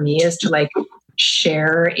thing for me is to like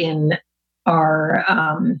share in our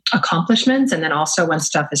accomplishments. And then also when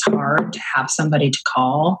stuff is hard, to have somebody to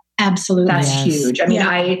call. Absolutely. That's huge. I mean,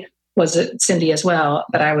 I was Cindy as well,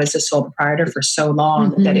 but I was a sole proprietor for so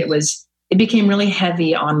long that it became really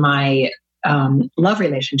heavy on my love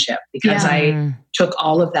relationship because I took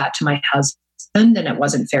all of that to my husband and it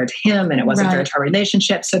wasn't fair to him and it wasn't fair to our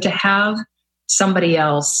relationship. So to have somebody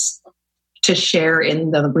else to share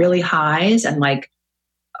in the really highs and like,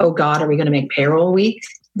 oh God, are we going to make payroll week?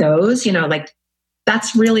 Those, you know, like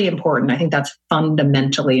that's really important. I think that's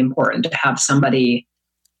fundamentally important to have somebody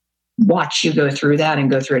watch you go through that and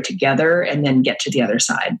go through it together and then get to the other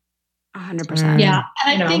side. 100%. Yeah.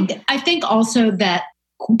 And I think also that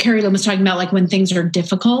Kerrilynn was talking about like when things are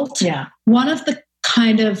difficult. Yeah. One of the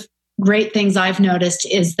kind of great things I've noticed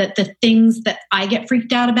is that the things that I get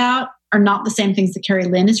freaked out about are not the same things that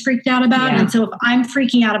Kerrilynn is freaked out about. And so if I'm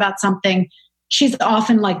freaking out about something, she's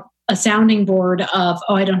often like a sounding board of,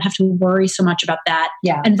 oh, I don't have to worry so much about that.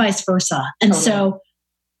 Yeah. And vice versa. And so,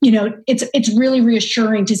 you know, it's really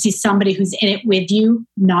reassuring to see somebody who's in it with you,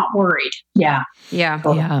 not worried. Yeah.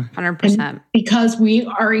 100%. And because we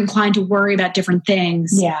are inclined to worry about different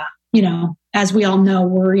things. Yeah. You know, as we all know,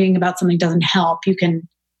 worrying about something doesn't help. You can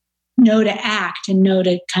know to act and know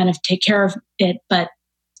to kind of take care of it, but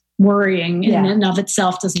worrying in and of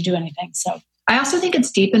itself doesn't do anything. So I also think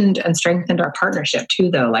it's deepened and strengthened our partnership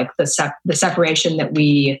too, though. Like the separation that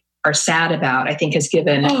we are sad about, I think has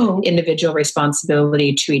given individual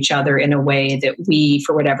responsibility to each other in a way that we,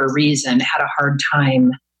 for whatever reason, had a hard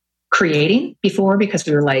time creating before because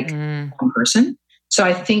we were like one person. So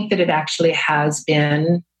I think that it actually has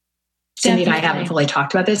been, Cindy and I haven't fully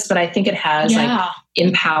talked about this, but I think it has like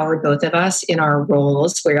empowered both of us in our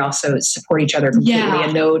roles. We also support each other completely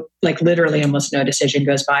and no, like literally almost no decision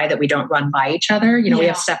goes by that we don't run by each other. You know, we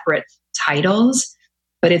have separate titles,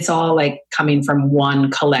 but it's all like coming from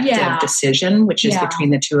one collective decision, which is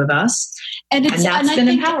between the two of us. And that's been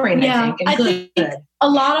empowering, I think. And I think a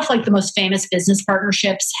lot of like the most famous business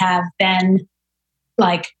partnerships have been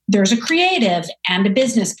like there's a creative and a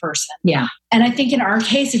business person. Yeah. And I think in our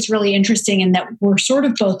case, it's really interesting in that we're sort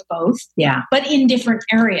of both. Yeah. But in different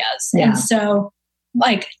areas. Yeah. And so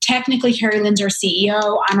like technically Kerrilynn's our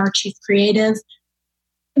CEO, I'm our chief creative.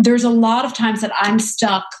 There's a lot of times that I'm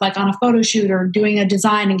stuck like on a photo shoot or doing a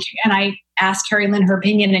design and I ask Kerrilynn her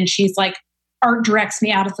opinion and she's like, art directs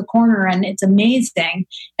me out of the corner and it's amazing.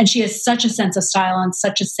 And she has such a sense of style and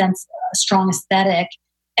such a strong aesthetic.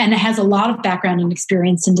 And it has a lot of background and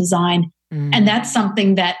experience in design. And that's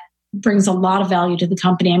something that brings a lot of value to the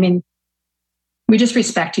company. I mean, we just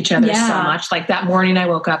respect each other so much. Like that morning I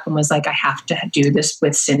woke up and was like, I have to do this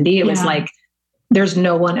with Cindy. It was like, there's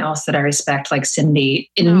no one else that I respect like Cindy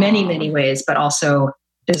in many, many ways, but also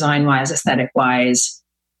design-wise, aesthetic-wise.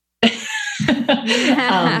 There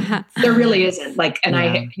really isn't. Like, and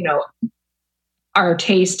I, you know, our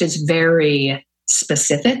taste is very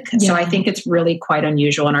specific. So I think it's really quite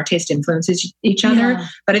unusual and our taste influences each other.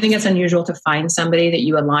 But I think it's unusual to find somebody that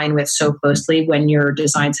you align with so closely when your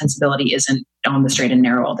design sensibility isn't on the straight and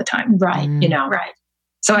narrow all the time. Right. You know? Right.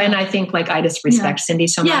 So, and I think like, I just respect Cindy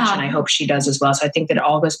so much and I hope she does as well. So I think that it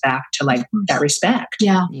all goes back to like that respect.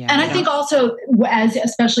 Yeah. And I think also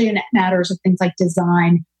especially in matters of things like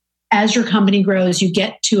design, as your company grows, you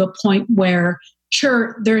get to a point where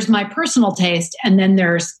sure, there's my personal taste and then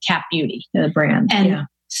there's Cap Beauty, the brand. And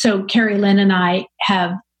so Kerrilynn and I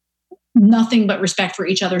have nothing but respect for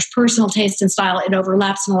each other's personal taste and style. It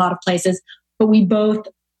overlaps in a lot of places, but we both,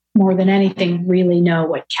 more than anything, really know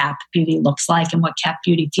what Cap Beauty looks like and what Cap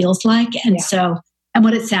Beauty feels like. And and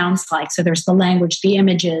what it sounds like. So there's the language, the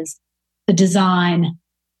images, the design.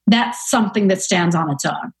 That's something that stands on its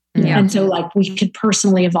own. Yeah. And so like we could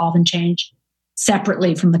personally evolve and change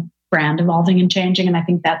separately from the brand evolving and changing. And I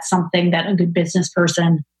think that's something that a good business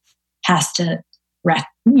person has to,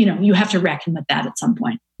 you have to reckon with that at some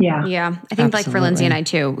point. Yeah. Yeah. I think like for Lindsay and I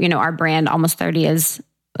too, you know, our brand Almost 30 is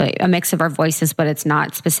a mix of our voices, but it's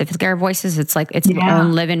not specifically our voices. It's like its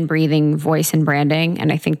own living, breathing voice and branding. And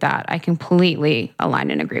I think that I completely align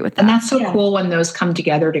and agree with that. And that's so cool when those come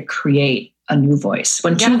together to create a new voice.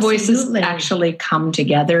 When two voices actually come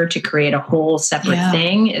together to create a whole separate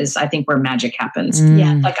thing is, I think, where magic happens.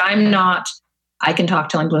 Yeah. Like I can talk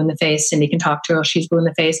till I'm blue in the face. Cindy can talk till she's blue in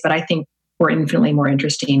the face, but I think we're infinitely more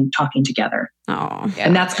interesting talking together. Oh, yeah,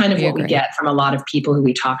 and that's kind of what we get from a lot of people who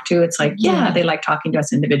we talk to. It's like, they like talking to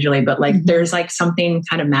us individually, but like there's like something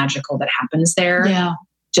kind of magical that happens there. Yeah.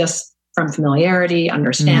 Just from familiarity,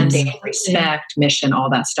 understanding, respect, mission, all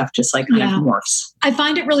that stuff just like kind of morphs. I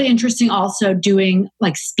find it really interesting also doing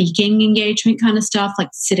like speaking engagement kind of stuff, like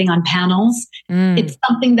sitting on panels. It's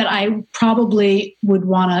something that I probably would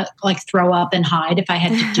want to like throw up and hide if I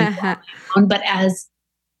had to do that. But as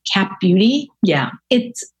Cap Beauty,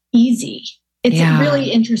 it's easy. It's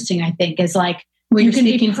really interesting, I think, is like, well, you can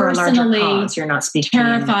be for a larger cause. You're not speaking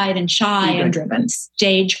terrified and shy and driven,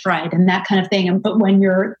 stage fright and that kind of thing. But when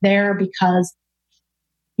you're there because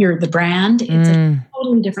you're the brand, it's a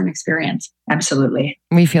totally different experience. Absolutely.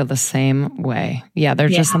 We feel the same way. Yeah,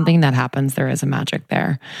 there's just something that happens. There is a magic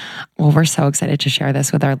there. Well, we're so excited to share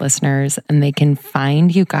this with our listeners, and they can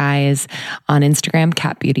find you guys on Instagram,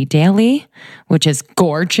 Cap Beauty Daily, which is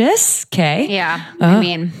gorgeous. Okay. Yeah. I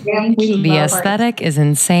mean, the aesthetic is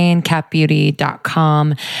insane.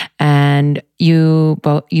 capbeauty.com. And you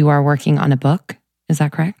are working on a book. Is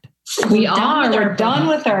that correct? We're done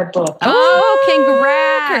with our book.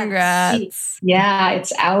 Oh, congrats. Yeah,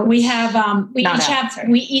 it's out. We have we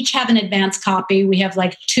each have an advanced copy. We have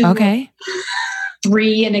like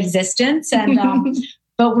 3 in existence and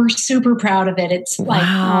but we're super proud of it. It's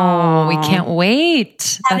like we can't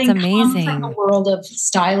wait. That's amazing. Come from the world of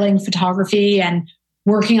styling, photography and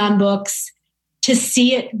working on books, to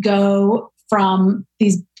see it go from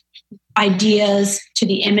these ideas to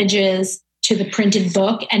the images to the printed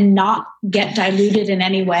book and not get diluted in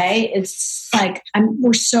any way. It's like,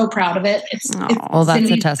 we're so proud of it. Well, that's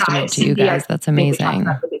a testament to you guys. That's amazing.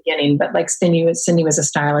 At the beginning, but like Cindy was a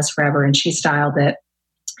stylist forever, and she styled it.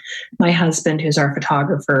 My husband, who's our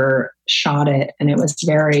photographer, shot it, and it was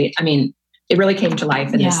it really came to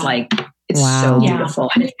life in this it's so beautiful.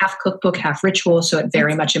 And it's half cookbook, half ritual. So it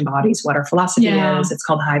very much embodies what our philosophy is. It's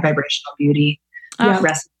called High Vibrational Beauty,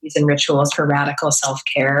 Recipes and Rituals for Radical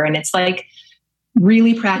Self-Care. And it's like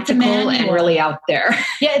really practical and really out there.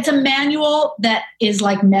 Yeah, it's a manual that is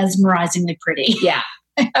like mesmerizingly pretty. Yeah.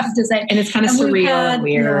 I have to say. And it's kind of surreal and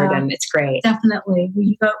weird, and it's great. Definitely.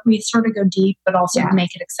 We sort of go deep, but also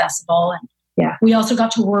make it accessible. And we also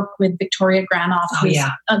got to work with Victoria Granoff, who's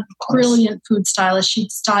a brilliant food stylist. She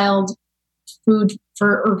styled food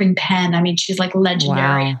for Irving Penn. I mean, she's like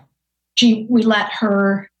legendary. Wow. We let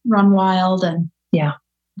her run wild, and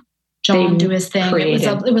John do his thing.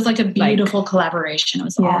 It was like a beautiful collaboration. It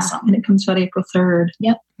was awesome. And it comes out April 3rd.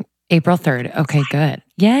 Yep. April 3rd. Okay, good.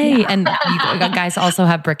 Yay. Yeah. And you guys also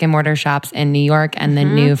have brick and mortar shops in New York and the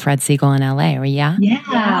new Fred Siegel in LA, right? Yeah?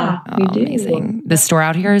 Yeah. Oh, amazing. The store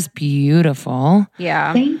out here is beautiful.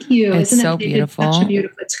 Yeah. Thank you. It's so beautiful. It's such a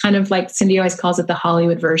beautiful. It's kind of like Cindy always calls it the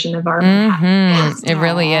Hollywood version of our It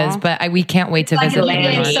really is. But we can't wait to visit New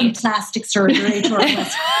York. Some plastic surgery to our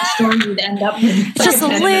West store, you'd end up with it's just a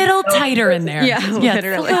little tighter in there. Yeah,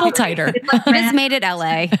 literally. A little tighter. It's made it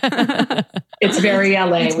LA. It's very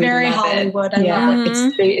LA. It's very Hollywood. I love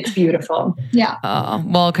it. It's beautiful. Yeah. Oh,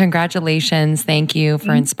 well, congratulations. Thank you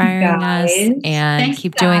for inspiring us, and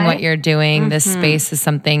keep doing what you're doing. This space is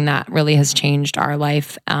something that really has changed our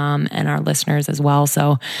life and our listeners as well.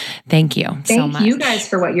 So thank you so much. Thank you guys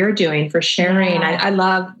for what you're doing, for sharing. I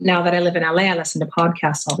love, now that I live in LA, I listen to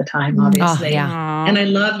podcasts all the time, obviously. And I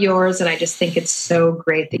love yours. And I just think it's so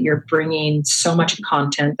great that you're bringing so much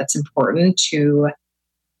content that's important to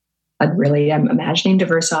a really, I'm imagining,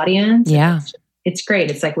 diverse audience. Yeah. It's great.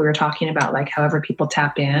 It's like we were talking about, like however people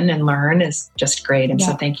tap in and learn is just great. And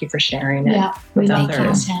so thank you for sharing it with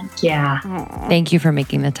others. Yeah. Thank you for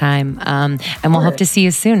making the time. And we'll hope to see you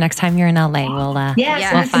soon. Next time you're in LA, we'll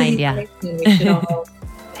find you. We should all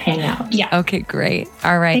hang out. Yeah. Okay, great.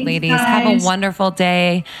 All right, Thanks, ladies. guys. Have a wonderful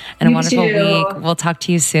day and a wonderful week. We'll talk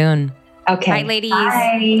to you soon. Okay. Bye, ladies.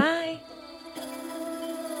 Bye. Bye.